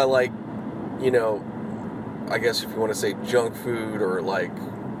much as I like, you know, I guess if you want to say junk food or like,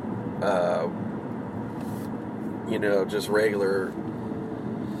 you know, just regular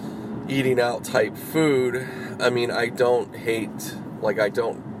eating out type food. I mean, I don't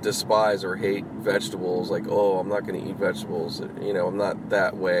despise or hate vegetables. Like, oh, I'm not going to eat vegetables. You know, I'm not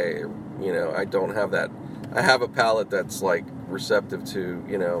that way. You know, I don't have that. I have a palate that's like receptive to,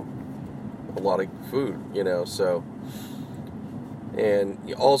 you know, a lot of food, you know, so.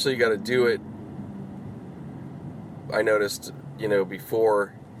 And also you got to do it. I noticed, you know,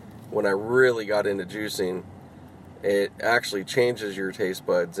 before, when I really got into juicing, it actually changes your taste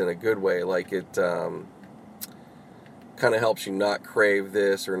buds in a good way. Like, it kind of helps you not crave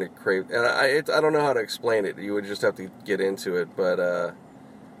this or crave. And I don't know how to explain it. You would just have to get into it. But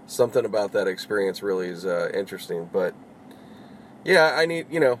something about that experience really is interesting. But yeah, I need,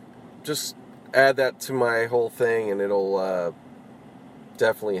 you know, just add that to my whole thing, and it'll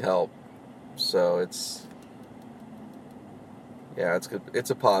definitely help. So it's good. It's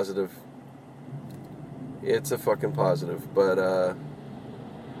a positive. It's a fucking positive, but,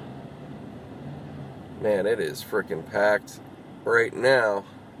 man, it is freaking packed right now.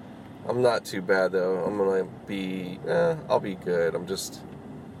 I'm not too bad, though. I'll be good. I'm just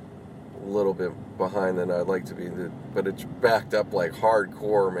a little bit behind than I'd like to be, but it's backed up like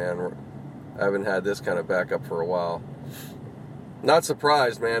hardcore, man. I haven't had this kind of backup for a while. Not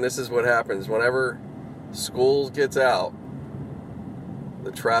surprised, man. This is what happens whenever school gets out.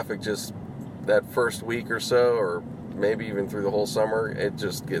 The traffic just, that first week or so, or maybe even through the whole summer, it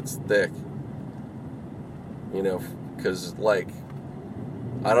just gets thick. You know, because, like,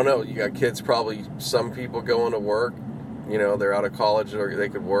 I don't know, you got kids, probably some people going to work, you know, they're out of college or they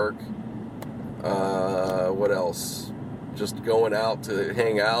could work. What else? Just going out to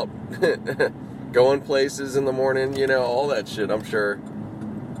hang out, going places in the morning, you know, all that shit, I'm sure.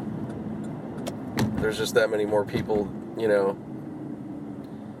 There's just that many more people, you know.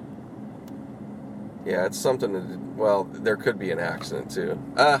 Yeah, it's something to, well, there could be an accident too.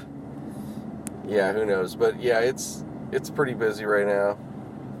 Yeah, who knows? But yeah, it's pretty busy right now.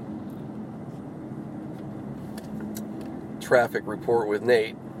 Traffic report with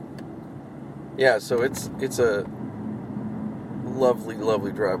Nate. Yeah, so it's a lovely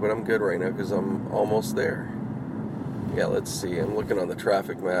drive, but I'm good right now because I'm almost there. Yeah, let's see. I'm looking on the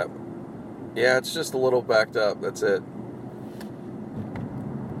traffic map. Yeah, it's just a little backed up. That's it.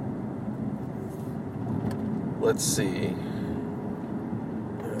 Let's see.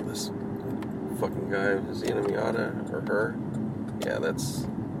 Oh, this fucking guy, is he in a Miata or her? Yeah,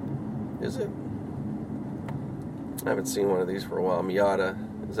 is it? I haven't seen one of these for a while. Miata.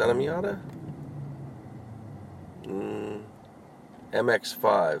 Is that a Miata? MX-5.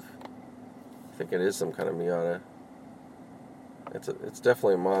 I think it is some kind of Miata. It's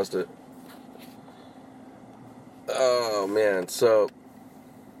definitely a Mazda. Oh man, so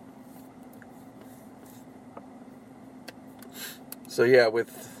So yeah, with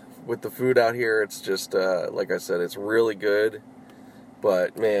the food out here, it's just like I said, it's really good,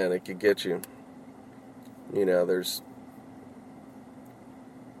 but man, it could get you. You know, there's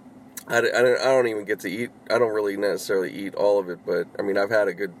I don't even get to eat. I don't really necessarily eat all of it, but I mean, I've had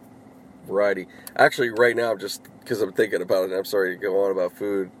a good variety. Actually, right now, just because I'm thinking about it, and I'm sorry to go on about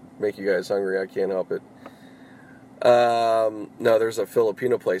food, make you guys hungry. I can't help it. No, there's a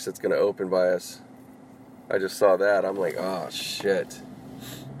Filipino place that's going to open by us. I just saw that. I'm like, oh shit,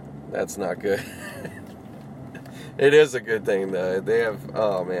 that's not good. It is a good thing though. They have,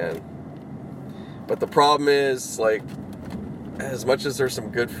 oh man. But the problem is, like, as much as there's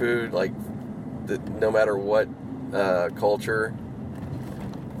some good food, like, no matter what culture,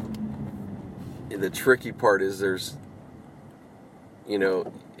 the tricky part is there's, you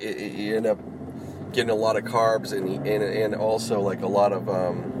know, you end up getting a lot of carbs and also like a lot of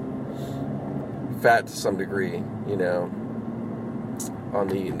fat to some degree, you know. On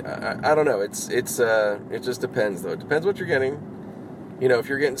the, I don't know. It just depends though. It depends what you're getting. You know, if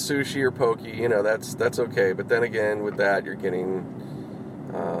you're getting sushi or poke, you know, that's okay. But then again, with that, you're getting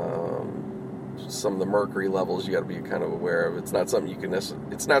some of the mercury levels you got to be kind of aware of. It's not something you can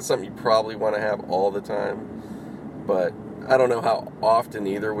it's not something you probably want to have all the time. But I don't know how often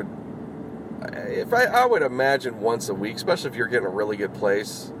either would. I would imagine once a week, especially if you're getting a really good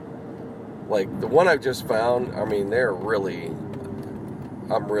place. Like the one I've just found, I mean, I'm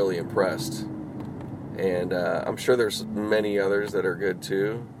really impressed. And I'm sure there's many others that are good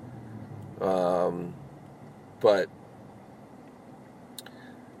too. But,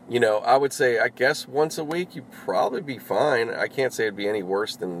 you know, I would say, I guess once a week you'd probably be fine. I can't say it'd be any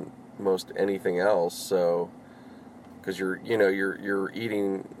worse than most anything else. So, because you're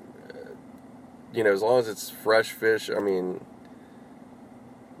eating, you know, as long as it's fresh fish, I mean,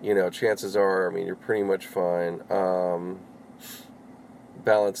 you know, chances are, I mean, you're pretty much fine.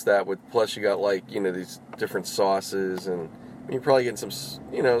 Balance that with, plus you got, like, you know, these different sauces, and I mean, you're probably getting some,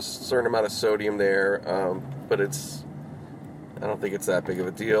 you know, certain amount of sodium there, but I don't think it's that big of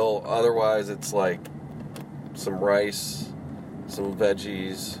a deal. Otherwise, it's like some rice, some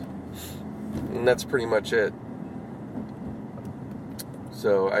veggies, and that's pretty much it.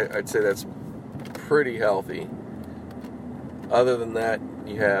 So I'd say that's pretty healthy. Other than that,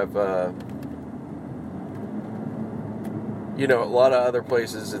 you have, you know, a lot of other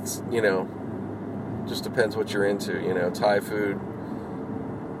places, it's, you know, just depends what you're into. You know, Thai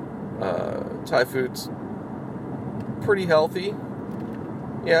food's pretty healthy.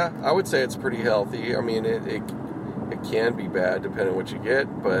 Yeah, I would say it's pretty healthy. I mean, it can be bad depending on what you get,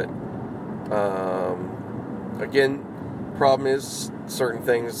 but again, problem is certain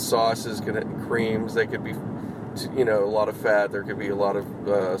things, sauces, creams, they could be, you know, a lot of fat. There could be a lot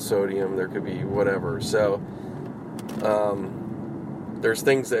of sodium. There could be whatever. So there's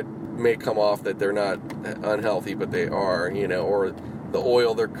things that may come off that they're not unhealthy, but they are, you know, or the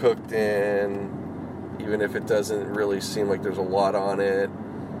oil they're cooked in, even if it doesn't really seem like there's a lot on it.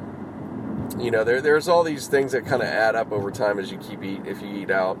 You know, there's all these things that kind of add up over time as you if you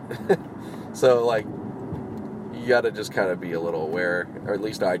eat out. So, like, you got to just kind of be a little aware, or at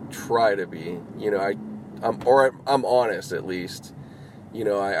least I try to be. You know, I'm honest at least. You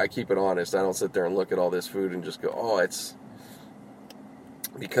know, I keep it honest. I don't sit there and look at all this food and just go, oh, it's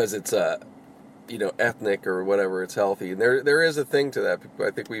because it's you know, ethnic or whatever, it's healthy. And there is a thing to that.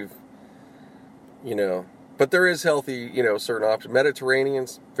 I think we've, you know, but there is healthy, you know, certain options.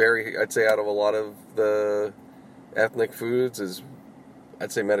 Mediterranean's I'd say out of a lot of the ethnic foods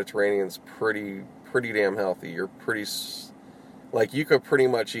I'd say Mediterranean's pretty damn healthy. You're like, you could pretty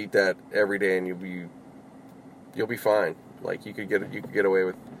much eat that every day and you'll be fine. Like, you could get away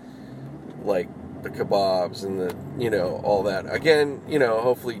with, like, the kebabs and the, you know, all that. Again, you know,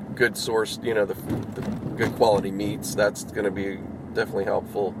 hopefully good sourced, you know, the good quality meats. That's going to be definitely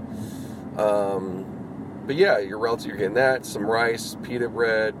helpful. But yeah, you're getting that, some rice, pita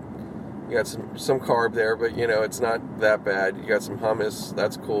bread. You got some carb there, but, you know, it's not that bad. You got some hummus.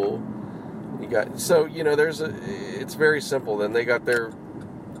 That's cool. So, you know, it's very simple. Then they got their,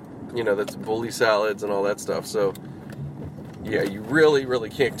 you know, that's bully salads and all that stuff. So, yeah, you really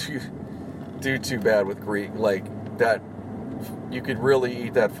can't do too bad with Greek. Like, that, you could really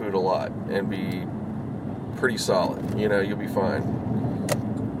eat that food a lot and be pretty solid. You know, you'll be fine.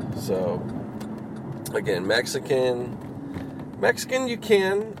 So, again, Mexican you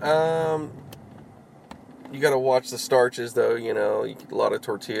can. You got to watch the starches, though. You know, a lot of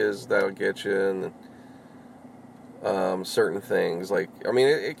tortillas, that would get you, and certain things. Like, I mean,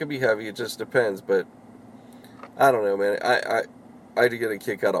 it could be heavy. It just depends. But I don't know, man. I do get a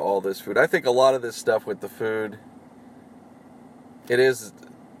kick out of all this food. I think a lot of this stuff with the food it is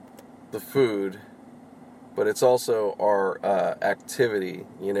the food, but it's also our activity,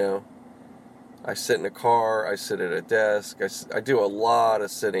 you know. I sit in a car, I sit at a desk, I do a lot of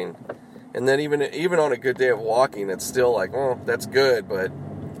sitting. And then even on a good day of walking, it's still like, well, that's good, but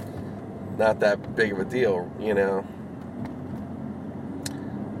not that big of a deal, you know.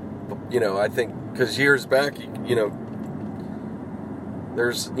 But, you know, I think, because years back, you know,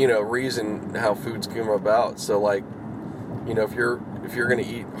 there's, you know, reason how foods come about. So, like, you know, if you're going to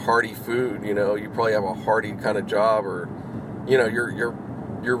eat hearty food, you know, you probably have a hearty kind of job, or, you know,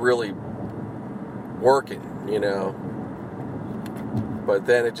 you're really working, you know. But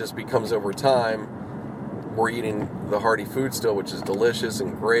then it just becomes, over time, we're eating the hearty food still, which is delicious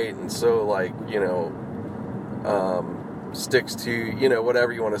and great, and so, like, you know, sticks to, you know,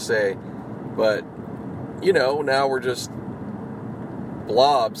 whatever you want to say. But, you know, now we're just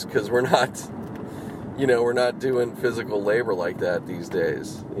blobs, because we're not, you know, we're not doing physical labor like that these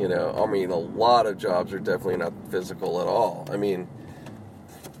days, you know. I mean, a lot of jobs are definitely not physical at all. I mean,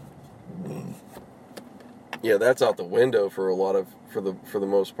 yeah, that's out the window for a lot of, for the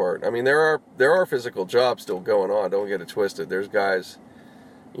most part. I mean, there are physical jobs still going on. Don't get it twisted. There's guys,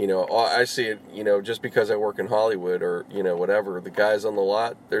 you know, I see it, you know, just because I work in Hollywood, or, you know, whatever, the guys on the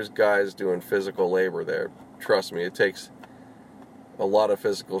lot, there's guys doing physical labor there. Trust me, it takes a lot of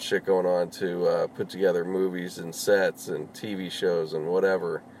physical shit going on to put together movies and sets and TV shows and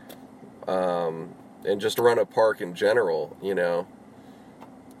whatever, and just run a park in general, you know.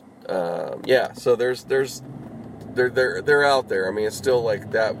 Yeah, so they're out there. I mean, it's still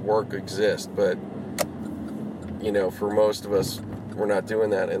like that work exists, but, you know, for most of us, we're not doing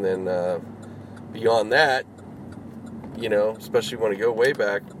that. And then beyond that, you know, especially when you go way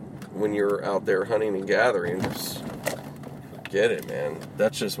back, when you're out there hunting and gathering, just forget it, man.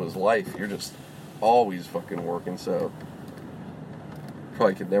 That just was life. You're just always fucking working, so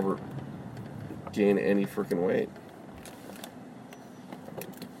probably could never gain any freaking weight.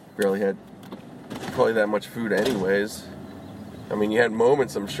 Barely had probably that much food anyways. I mean, you had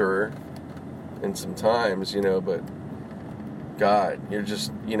moments, I'm sure, and some times, you know, but God, you're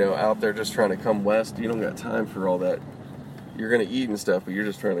just, you know, out there just trying to come west. You don't got time for all that. You're going to eat and stuff, but you're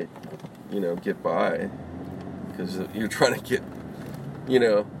just trying to, you know, get by, because you're trying to get, you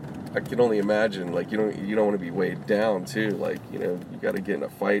know, I can only imagine, like, you don't want to be weighed down too. Like, you know, you got to get in a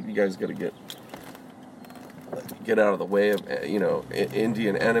fight. You guys got to get out of the way of, you know,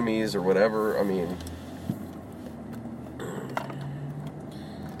 Indian enemies or whatever. I mean,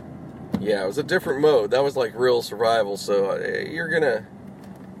 yeah, it was a different mode. That was like real survival. So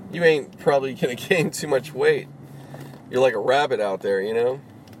you ain't probably gonna gain too much weight. You're like a rabbit out there, you know.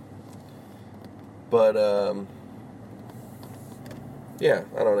 But yeah,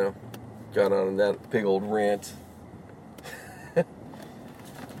 I don't know. Got on that big old rant.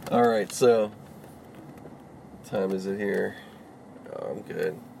 All right, so time is it here? Oh, I'm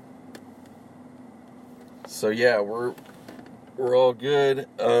good. So yeah, we're all good.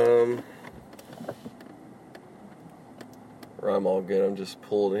 Or I'm all good. I'm just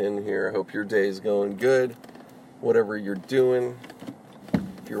pulled in here. I hope your day's going good. Whatever you're doing.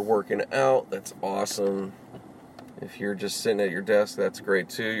 If you're working out, that's awesome. If you're just sitting at your desk, that's great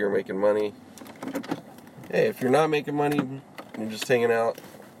too. You're making money. Hey, if you're not making money, you're just hanging out,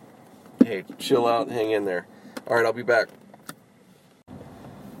 hey, chill out and hang in there. Alright, I'll be back.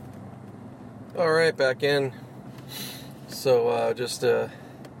 Alright, back in. So, just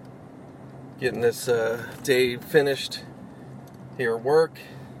getting this day finished here at work.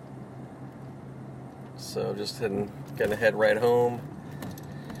 So, just gonna head right home.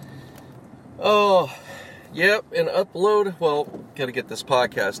 Oh, yep, and upload. Well, gotta get this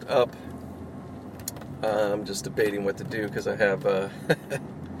podcast up. I'm just debating what to do, because I have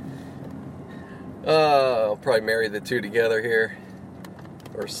I'll probably marry the two together here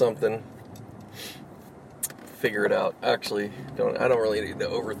or something. Figure it out. Actually, I don't really need to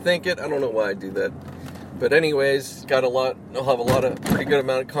overthink it. I don't know why I do that. But anyways, I'll have a lot of pretty good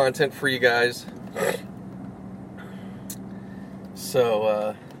amount of content for you guys.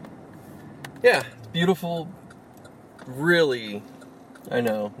 So yeah, beautiful. Really, I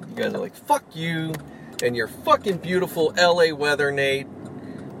know you guys are like, fuck you and your fucking beautiful LA weather, Nate.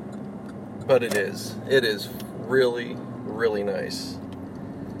 But it is really, really nice.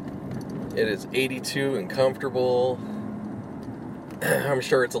 It is 82 and comfortable. I'm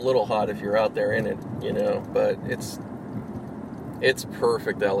sure it's a little hot if you're out there in it, you know, but it's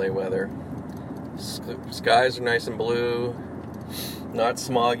perfect LA weather. Skies are nice and blue, not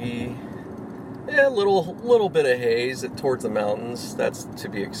smoggy. Yeah, a little bit of haze towards the mountains. That's to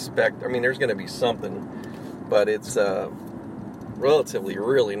be expected. I mean, there's going to be something, but it's relatively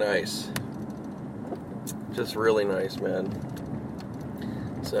really nice. Just really nice, man.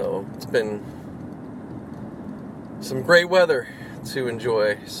 So it's been some great weather to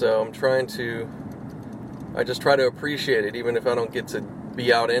enjoy. So I just try to appreciate it, even if I don't get to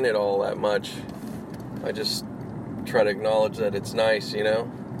be out in it all that much. I just try to acknowledge that it's nice, you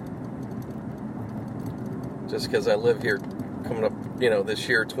know? Just because I live here coming up, you know, this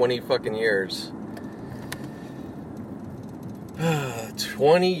year, 20 fucking years.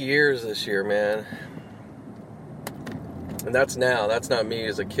 20 years this year, man. And that's not me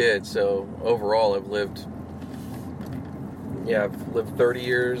as a kid. So overall, I've lived 30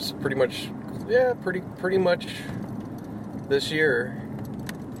 years, pretty much this year.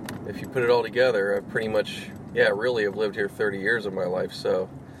 If you put it all together, I pretty much, really have lived here 30 years of my life. So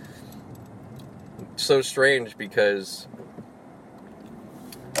strange, because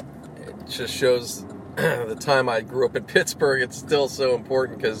it just shows the time I grew up in Pittsburgh. It's still so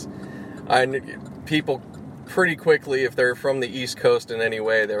important, because people pretty quickly, if they're from the East Coast in any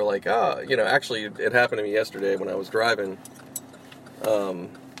way, they're like, actually it happened to me yesterday when I was driving.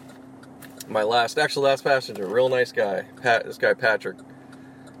 My last passenger, real nice guy, this guy Patrick,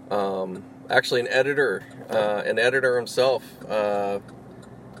 actually an editor himself. It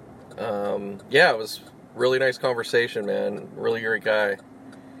was really nice conversation, man. Really great guy.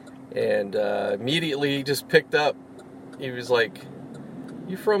 And immediately he just picked up. He was like,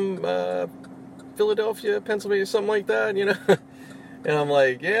 "You from Philadelphia, Pennsylvania, something like that, you know?" And I'm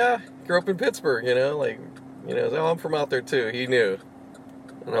like, "Yeah, grew up in Pittsburgh, you know, like, you know, I'm from out there too." He knew.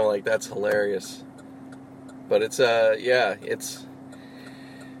 And I'm like, that's hilarious. But it's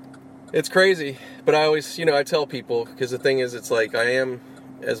crazy. But I always, I tell people, because the thing is, it's like, I am,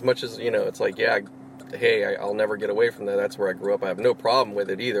 as much as, it's like, I'll never get away from that. That's where I grew up. I have no problem with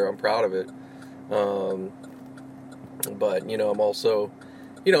it either. I'm proud of it. But, I'm also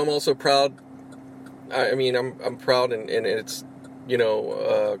proud. I'm proud, and it's,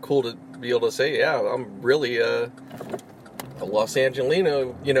 cool to be able to say, I'm really a Los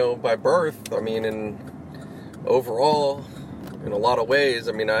Angelino, by birth. And overall, in a lot of ways,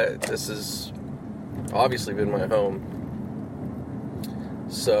 this has obviously been my home.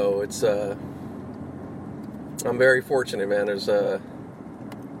 So it's, I'm very fortunate, man. There's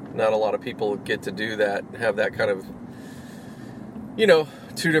not a lot of people get to do that, have that kind of,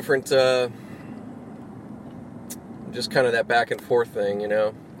 two different, just kind of that back and forth thing,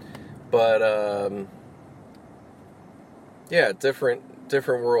 But,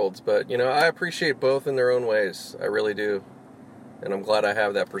 different worlds. But, I appreciate both in their own ways. I really do. And I'm glad I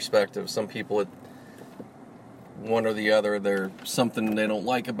have that perspective. Some people, one or the other, there's something they don't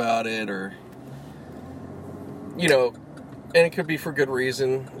like about it, or, and it could be for good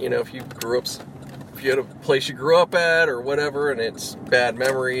reason. If you had a place you grew up at or whatever, and it's bad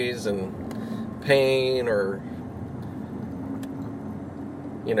memories and pain, or,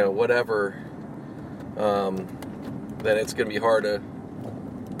 whatever, then it's going to be hard to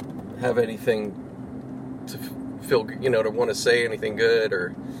have anything to feel, to want to say anything good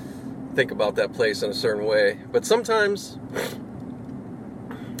or think about that place in a certain way. But sometimes,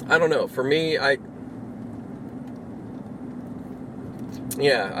 I don't know, for me, I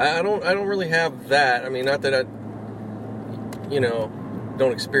don't really have that. Not that I,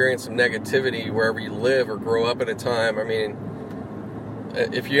 don't experience some negativity wherever you live or grow up at a time.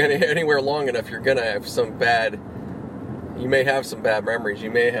 If you're anywhere long enough, you're gonna have you may have some bad memories, you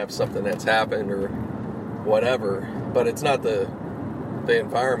may have something that's happened or whatever, but it's not the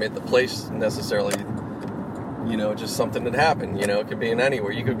environment, the place necessarily, just something that happened. It could be in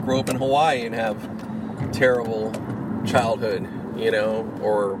anywhere. You could grow up in Hawaii and have terrible childhood,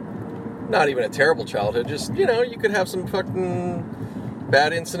 or not even a terrible childhood, just, you could have some fucking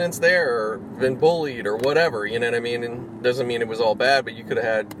bad incidents there, or been bullied or whatever, you know what I mean? And doesn't mean it was all bad, but you could have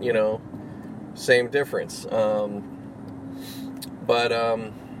had, same difference. But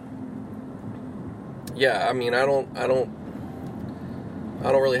I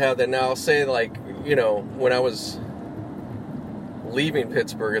don't really have that now. I'll say, like, when I was leaving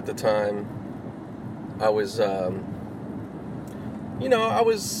Pittsburgh at the time, I was, I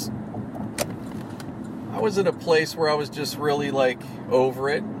was at a place where I was just really, like, over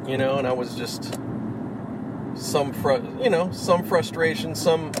it, and I was just some frustration,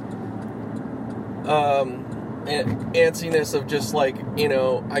 some antsiness of just, like,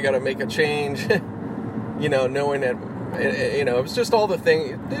 I gotta make a change, knowing that, it was just all the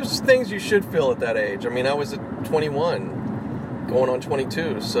things. There's things you should feel at that age. I was at 21, going on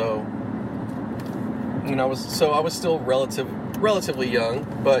 22, so, I was still relatively young,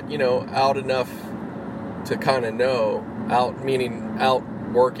 but, out enough to kind of know. out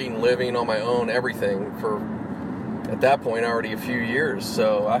working, living on my own, everything for, at that point, already a few years.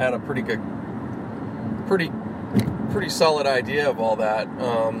 So I had a pretty solid idea of all that.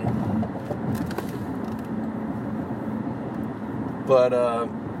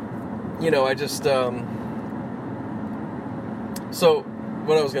 I just, so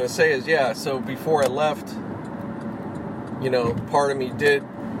what I was going to say is, so before I left, part of me did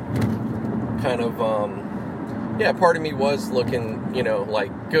kind of, part of me was looking,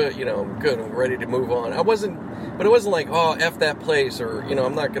 like, good, good, I'm ready to move on. But it wasn't like, oh, F that place, or,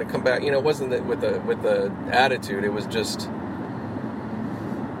 I'm not going to come back. It wasn't that with the attitude. It was just,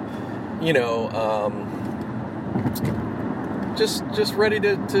 just ready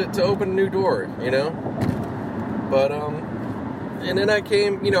to open a new door, But, and then I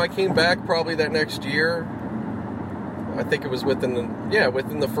came back probably that next year. I think it was within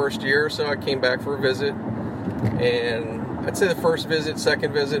the first year or so. I came back for a visit, and I'd say the first visit,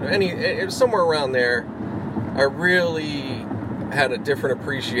 second visit, it was somewhere around there, I really had a different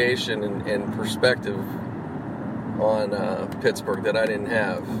appreciation and perspective on Pittsburgh that I didn't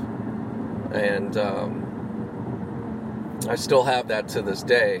have, and I still have that to this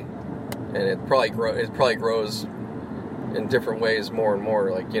day, and it probably grows in different ways more and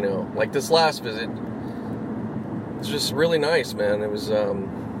more. Like, like this last visit, it's just really nice, man. It was,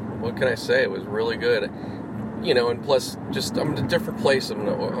 what can I say? It was really good, and plus, just I'm in a different place. I'm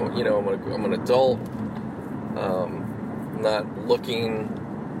an adult. Not looking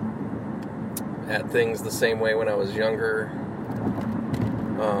at things the same way when I was younger.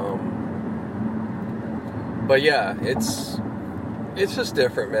 But yeah, it's just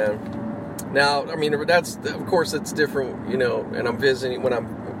different, man. Now, I mean, of course it's different, and I'm visiting when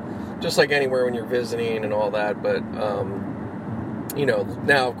I'm, just like anywhere when you're visiting and all that, but,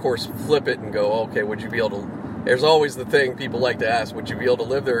 now, of course, flip it and go, okay, would you be able to, there's always the thing people like to ask, would you be able to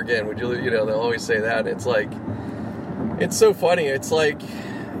live there again? Would you, they'll always say that, and it's like, it's so funny, it's like,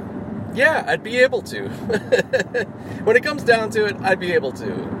 yeah, I'd be able to. When it comes down to it, I'd be able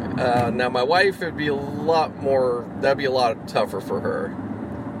to. Now, my wife, that'd be a lot tougher for her.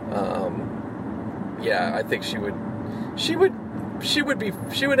 I think she would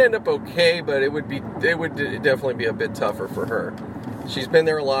end up okay, but it would definitely be a bit tougher for her. She's been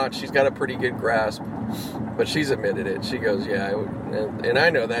there a lot. She's got a pretty good grasp, but she's admitted it. She goes, yeah, and I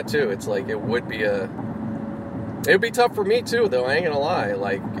know that too. It's like, it would be tough for me too, though. I ain't gonna lie.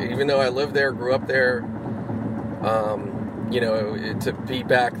 Like, even though I lived there, grew up there, to be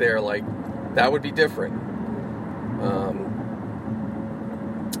back there, like, that would be different.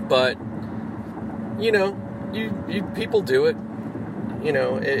 But, you people do it.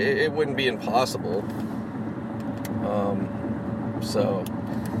 It wouldn't be impossible.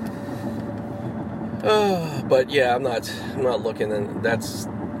 But yeah, I'm not looking, and that's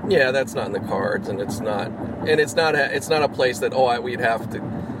not in the cards, and it's not a place that, we'd have to,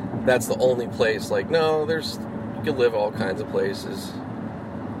 that's the only place. Like, no, you can live all kinds of places.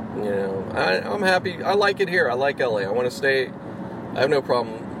 I'm happy. I like it here. I like LA. I want to stay. I have no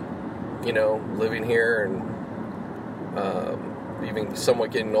problem, living here, and even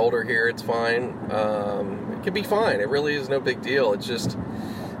somewhat getting older here. It's fine. It could be fine. It really is no big deal. It's just,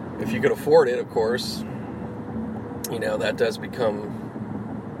 if you could afford it, of course, that does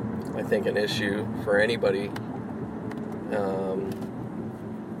become, I think, an issue for anybody.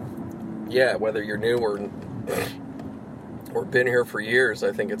 Whether you're new or been here for years,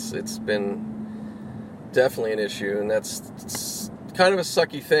 I think it's been definitely an issue, and it's kind of a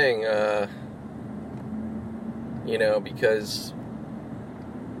sucky thing, because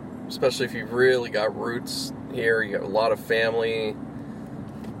especially if you've really got roots here, you got a lot of family,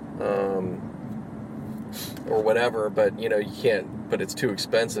 or whatever, but you can't, but it's too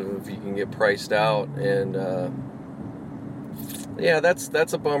expensive if you can get priced out, and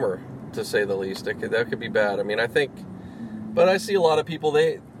that's a bummer, to say the least. That could be bad. I mean, but I see a lot of people,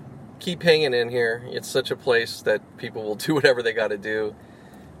 they keep hanging in here. It's such a place that people will do whatever they got to do.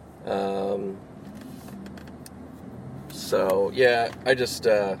 So yeah, I just,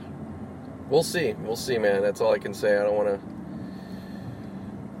 we'll see, man. That's all I can say. I don't want to,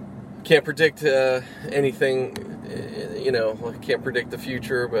 can't predict anything, I can't predict the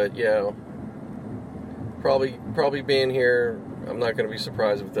future, but probably being here, I'm not going to be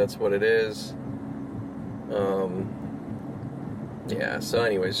surprised if that's what it is. So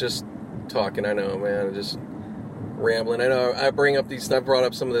anyways, just talking, I know, man, just rambling. I know I bring up I brought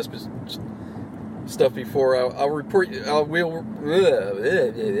up some of this stuff before. I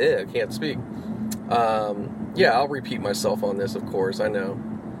can't speak. I'll repeat myself on this, of course. I know.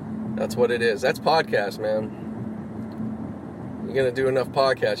 That's what it is. That's podcast, man. You're going to do enough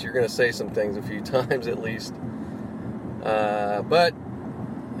podcasts. You're going to say some things a few times at least. But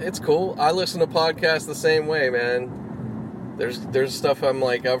it's cool. I listen to podcasts the same way, man. There's stuff I'm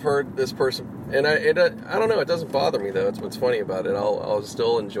like, I've heard this person, and I don't know. It doesn't bother me though. It's what's funny about it. I'll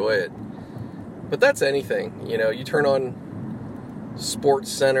still enjoy it. But that's anything. You turn on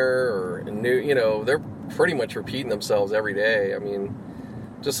Sports Center or new. They're pretty much repeating themselves every day. I mean,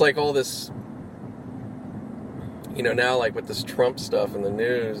 just like all this. Now like with this Trump stuff in the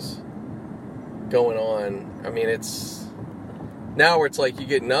news going on. I mean, it's now where it's like you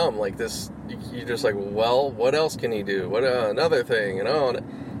get numb. Like this, you're just like, well, what else can he do? What another thing? And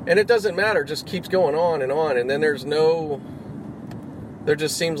it doesn't matter. It just keeps going on. And then there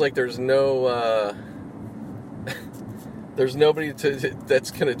just seems like there's no, there's nobody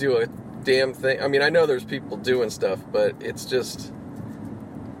that's going to do a damn thing. I mean, I know there's people doing stuff, but it's just,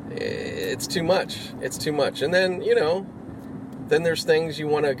 it's too much. It's too much. And then, then there's things you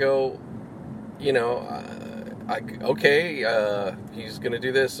want to go, he's going to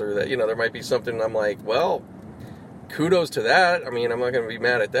do this or that, there might be something I'm like, well, kudos to that. I mean, I'm not going to be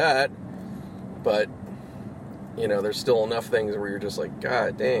mad at that, but there's still enough things where you're just like,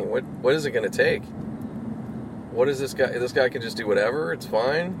 God dang, what is it going to take? What is this guy? This guy can just do whatever. It's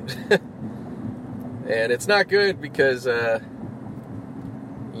fine. And it's not good because,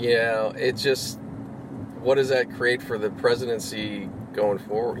 it's just, what does that create for the presidency going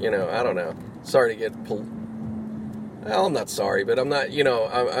forward? I don't know. Sorry to get, well, I'm not sorry, but I'm not,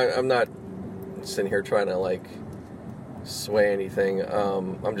 I'm not sitting here trying to like sway anything.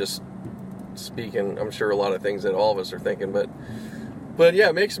 I'm just speaking, I'm sure a lot of things that all of us are thinking, but yeah,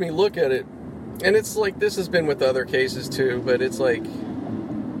 it makes me look at it. And it's like, this has been with other cases too, but it's like,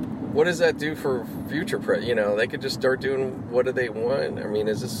 what does that do for future they could just start doing what do they want. I mean,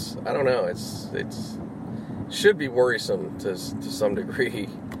 is this, I don't know, it's should be worrisome to some degree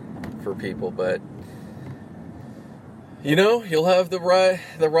for people, but you'll have the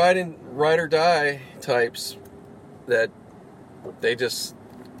ride or die types that they're just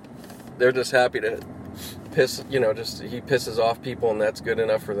happy to piss, he pisses off people and that's good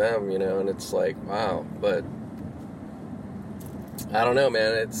enough for them, and it's like, wow. But I don't know,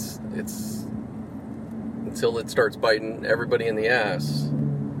 man, it's until it starts biting everybody in the ass,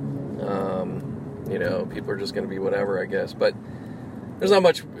 people are just going to be whatever, I guess. But there's not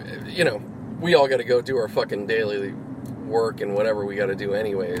much, we all got to go do our fucking daily work and whatever we got to do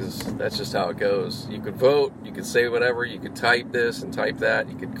anyways. That's just how it goes. You could vote, you could say whatever, you could type this and type that,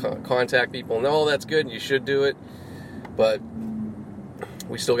 you could contact people, and all that's good and you should do it, but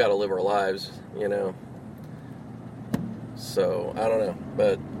we still got to live our lives, so I don't know,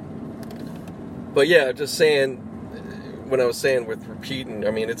 but yeah, just saying, when I was saying with repeating,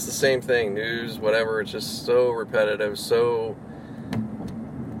 I mean, it's the same thing, news, whatever, it's just so repetitive, so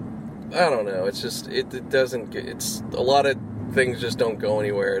I don't know. It's just, it doesn't get, it's, a lot of things just don't go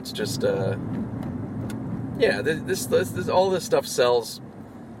anywhere. It's just, this all this stuff sells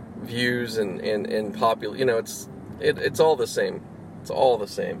views and popular, it's all the same. It's all the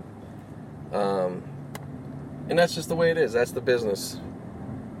same. And that's just the way it is. That's the business,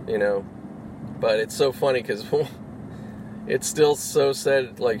 but it's so funny because it's still so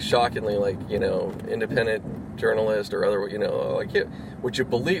said, like, shockingly, like, independent journalist or other, like, would you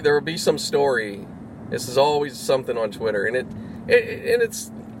believe there would be some story? This is always something on Twitter, and it's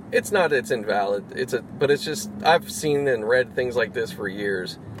not, it's invalid. But it's just, I've seen and read things like this for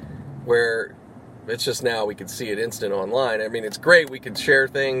years, where it's just now we can see it instant online. I mean, it's great. We can share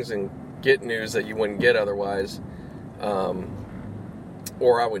things and get news that you wouldn't get otherwise.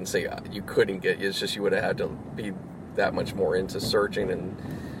 Or I wouldn't say you couldn't get, it's just you would have had to be that much more into searching and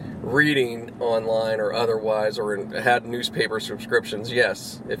reading online or otherwise, or had newspaper subscriptions.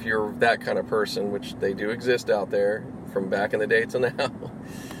 Yes, if you're that kind of person, which they do exist out there from back in the day to now.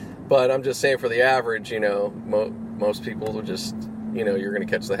 But I'm just saying, for the average, most people will just, you're going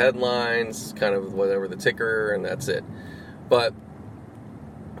to catch the headlines, kind of whatever the ticker, and that's it. But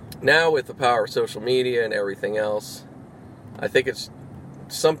now with the power of social media and everything else, I think it's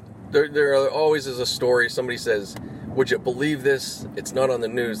there always is a story. Somebody says, would you believe this? It's not on the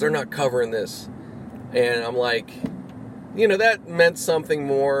news. They're not covering this. And I'm like, that meant something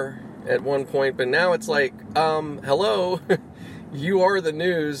more at one point, but now it's like, hello, you are the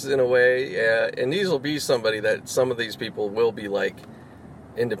news in a way, and these will be somebody that some of these people will be like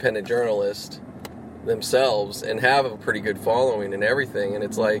independent journalists themselves and have a pretty good following and everything. And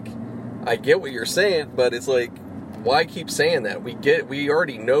it's like, I get what you're saying, but it's like, why keep saying that? We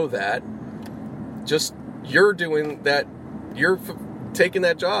already know that. Just, you're doing that, you're taking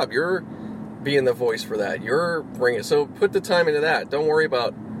that job. You're being the voice for that. You're bringing, so put the time into that. Don't worry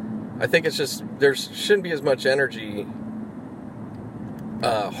about, I think it's just, there shouldn't be as much energy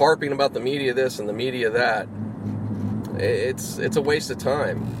harping about the media this and the media that. It's a waste of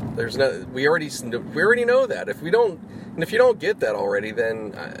time. We already know that. If you don't get that already,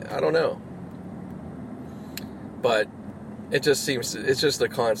 then I don't know. But it just seems, it's just a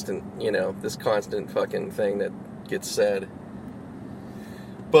constant, this constant fucking thing that gets said.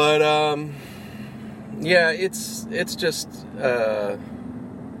 But yeah, it's just that,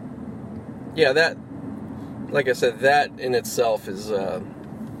 like I said, that in itself is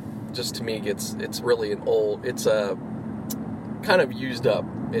just, to me, it's really it's kind of used up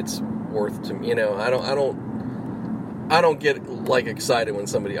its worth to me. I don't get like excited when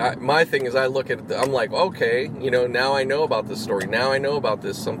somebody, my thing is I look at it, I'm like, okay, now I know about this story, now I know about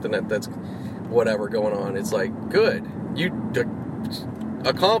this, something that's whatever going on. It's like, good, you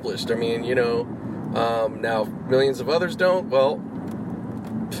accomplished. I mean, now millions of others don't. Well,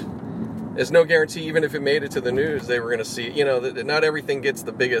 there's no guarantee, even if it made it to the news, they were going to see, that not everything gets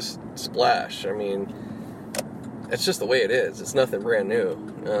the biggest splash. I mean, it's just the way it is. It's nothing brand new.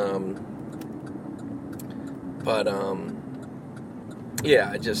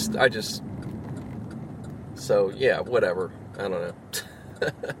 Yeah, I just, so yeah, whatever. I don't know.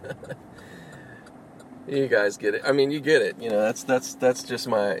 You guys get it. I mean, you get it. That's just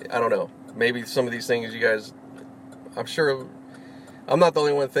my, I don't know. Maybe some of these things you guys, I'm sure, I'm not the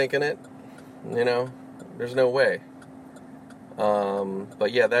only one thinking it. There's no way.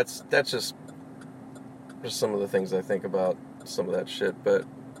 But yeah, that's just some of the things I think about some of that shit. But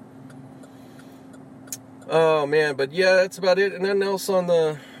oh man, but yeah, that's about it. And then else on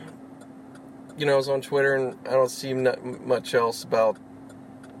the, I was on Twitter and I don't see much else about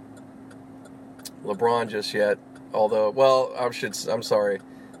LeBron just yet. Although, well, I'm sorry.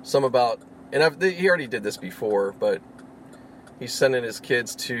 Some about, and he already did this before, but he's sending his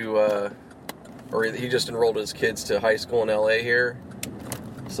kids to, or he just enrolled his kids to high school in LA here.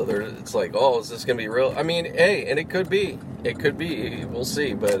 So it's like, oh, is this going to be real? I mean, hey, and it could be. We'll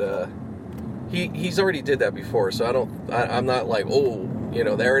see. But he's already did that before, so I'm not like, oh,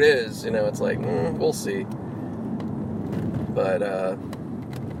 there it is. It's like, we'll see. But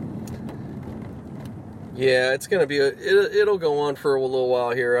yeah, it's going to be it'll go on for a little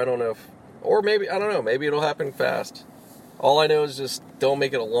while here. I don't know or maybe, I don't know, maybe it'll happen fast. All I know is just don't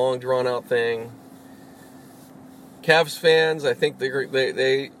make it a long, drawn-out thing. Cavs fans, I think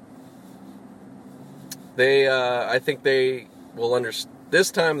I think they will understand.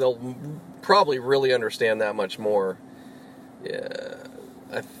 This time they'll probably really understand that much more. Yeah,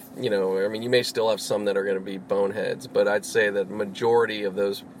 I mean, you may still have some that are going to be boneheads, but I'd say that majority of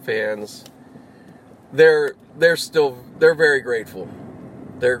those fans, they're very grateful.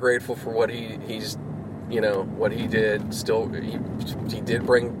 They're grateful for what he's. What he did. Still, he did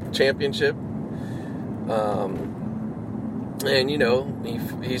bring championship. And,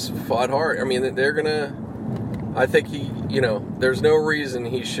 he's fought hard. I mean, I think there's no reason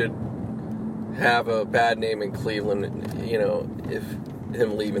he should have a bad name in Cleveland, if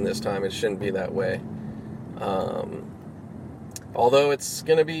him leaving this time. It shouldn't be that way. Although it's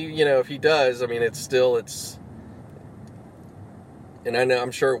going to be, if he does, I mean, and I know, I'm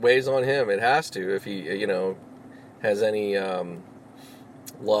sure it weighs on him. It has to, if he, has any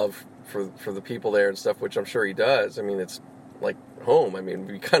love for the people there and stuff, which I'm sure he does. I mean, it's like home. I mean, it'd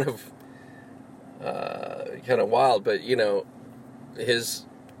be kind of wild, but him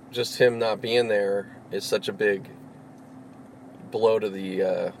not being there is such a big blow to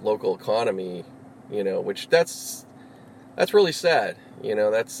the local economy. Which that's really sad.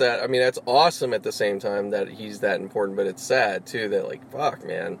 That's sad. I mean, that's awesome at the same time that he's that important, but it's sad too that, like, fuck,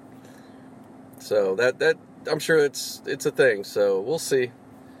 man. So that I'm sure it's a thing. So we'll see.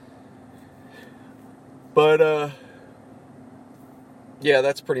 But yeah,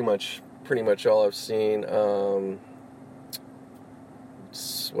 that's pretty much all I've seen.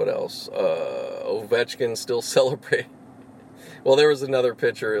 What else? Ovechkin still celebrate. Well, there was another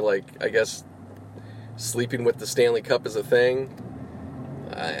picture, like, I guess sleeping with the Stanley Cup is a thing.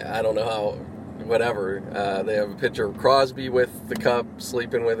 I don't know how, whatever. They have a picture of Crosby with the cup,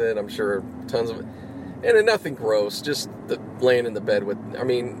 sleeping with it. I'm sure tons of it. And nothing gross, just laying in the bed with, I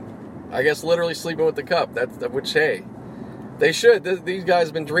mean, I guess literally sleeping with the cup. Which, hey, they should. These guys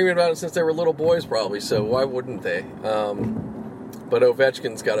have been dreaming about it since they were little boys, probably, so why wouldn't they? But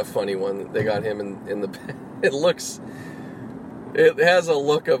Ovechkin's got a funny one. They got him in the bed. It has a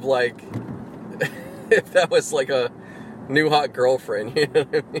look of, like, if that was like a new hot girlfriend, you know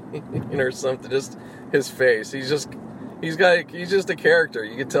what I mean? Or something, just his face. He's just a character.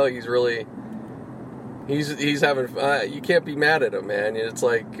 You can tell he's really, He's having. You can't be mad at him, man. It's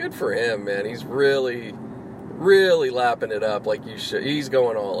like good for him, man. He's really lapping it up like you should. He's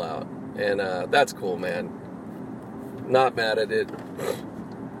going all out, and that's cool, man. Not mad at it.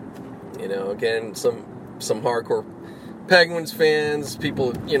 Again, some hardcore Penguins fans,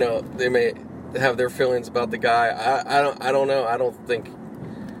 people, they may have their feelings about the guy. I don't know. I don't think.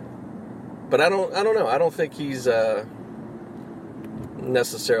 But I don't know. I don't think he's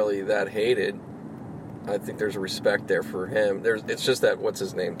necessarily that hated. I think there's a respect there for him. It's just that, what's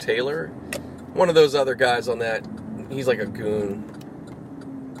his name, Taylor? One of those other guys on that, he's like a goon.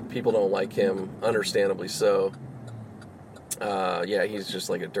 People don't like him, understandably so. Yeah, he's just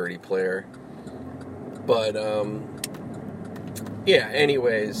like a dirty player. But, yeah,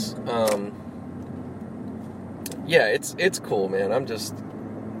 anyways, yeah, it's cool, man. I'm just,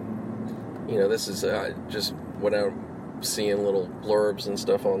 this is just what I'm seeing, little blurbs and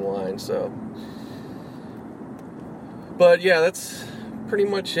stuff online, so. But yeah, that's pretty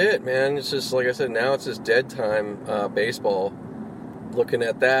much it, man. It's just, like I said, now it's just dead time baseball. Looking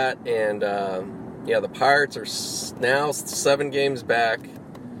at that, and yeah, the Pirates are now 7 games back.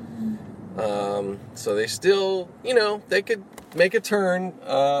 So they still, they could make a turn.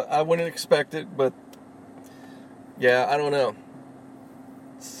 I wouldn't expect it, but yeah, I don't know.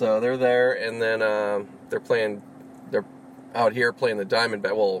 So they're there, and then they're out here playing the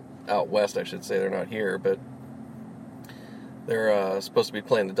Diamondbacks. Well, out west, I should say. They're not here, but they're supposed to be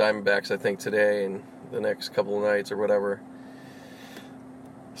playing the Diamondbacks, I think, today and the next couple of nights or whatever.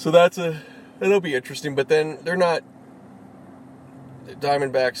 So it'll be interesting, but then the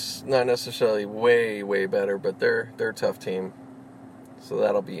Diamondbacks, not necessarily way better, but they're a tough team. So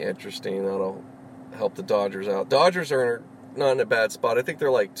that'll be interesting. That'll help the Dodgers out. Dodgers are not in a bad spot. I think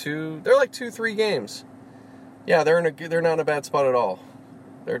they're like 2-3 games. Yeah, they're not in a bad spot at all.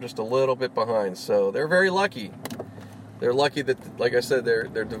 They're just a little bit behind, so they're very lucky. They're lucky that, like I said,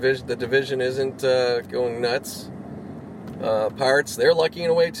 the division isn't going nuts. Pirates, they're lucky in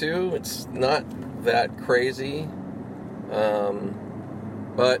a way too. It's not that crazy,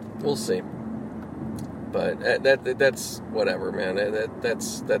 but we'll see. But that's whatever, man.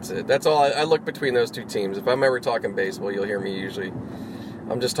 That's it. That's all. I look between those two teams. If I'm ever talking baseball, you'll hear me usually.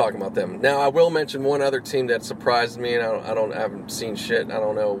 I'm just talking about them. Now, I will mention one other team that surprised me, and I haven't seen shit. I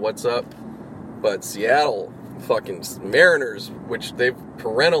don't know what's up, but Seattle fucking Mariners, which they've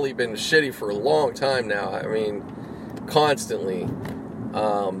perennially been shitty for a long time now. I mean, constantly.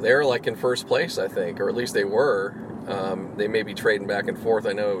 They're like in first place, I think, or at least they were. They may be trading back and forth.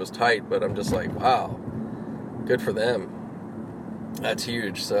 I know it was tight, but I'm just like, wow, good for them. That's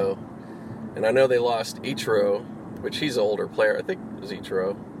huge. So, and I know they lost Ichiro, which he's an older player. I think it was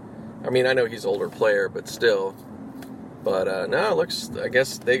Ichiro. I mean, I know he's an older player, but still. But no, it looks, I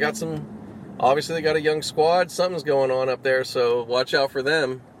guess they got some. Obviously, they got a young squad. Something's going on up there, so watch out for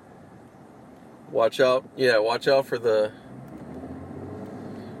them. Watch out for the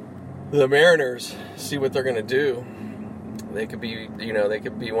Mariners. See what they're gonna do. They could be, they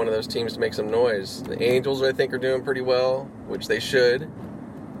could be one of those teams to make some noise. The Angels, I think, are doing pretty well, which they should.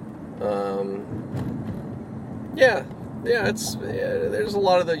 There's a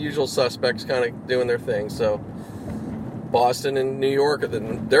lot of the usual suspects kind of doing their thing. So Boston and New York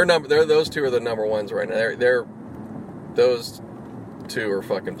those two are the number ones right now. Those two are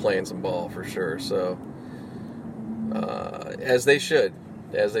fucking playing some ball for sure. So as they should.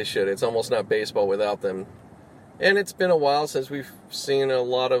 It's almost not baseball without them. And it's been a while since we've seen a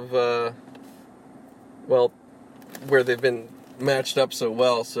lot of where they've been matched up so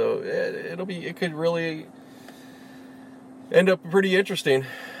well. So it could really end up pretty interesting.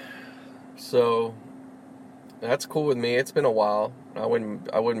 So that's cool with me. It's been a while. I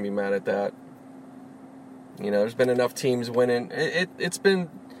wouldn't be mad at that. There's been enough teams winning. It's been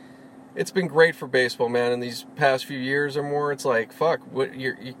great for baseball, man. In these past few years or more, it's like, fuck,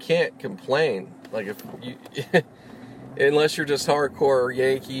 you can't complain. Like, if you unless you're just hardcore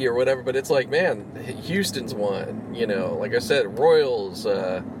Yankee or whatever. But it's like, man, Houston's won. Like I said, Royals,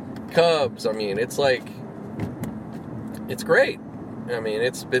 Cubs. I mean, it's like, it's great. I mean,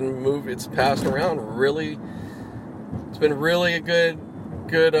 it's passed around really. It's been really a good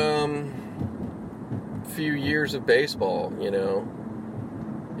few years of baseball,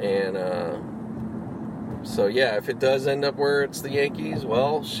 and so yeah, if it does end up where it's the Yankees,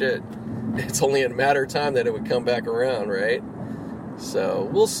 well, shit, it's only a matter of time that it would come back around, right? So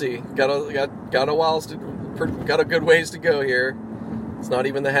we'll see. Got a good ways to go here. It's not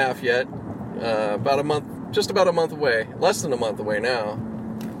even the half yet. Just about a month away, less than a month away now.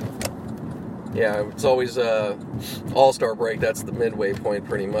 Yeah, it's always All-Star break. That's the midway point,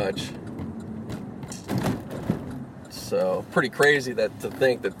 pretty much. So pretty crazy to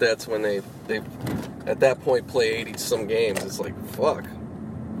think that that's when they at that point play 80 some games. It's like, fuck.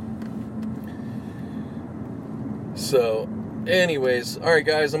 So anyways, all right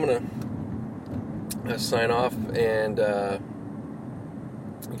guys, I'm gonna sign off, and you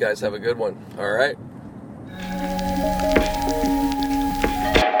guys have a good one. All right.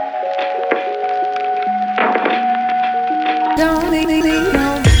 Don't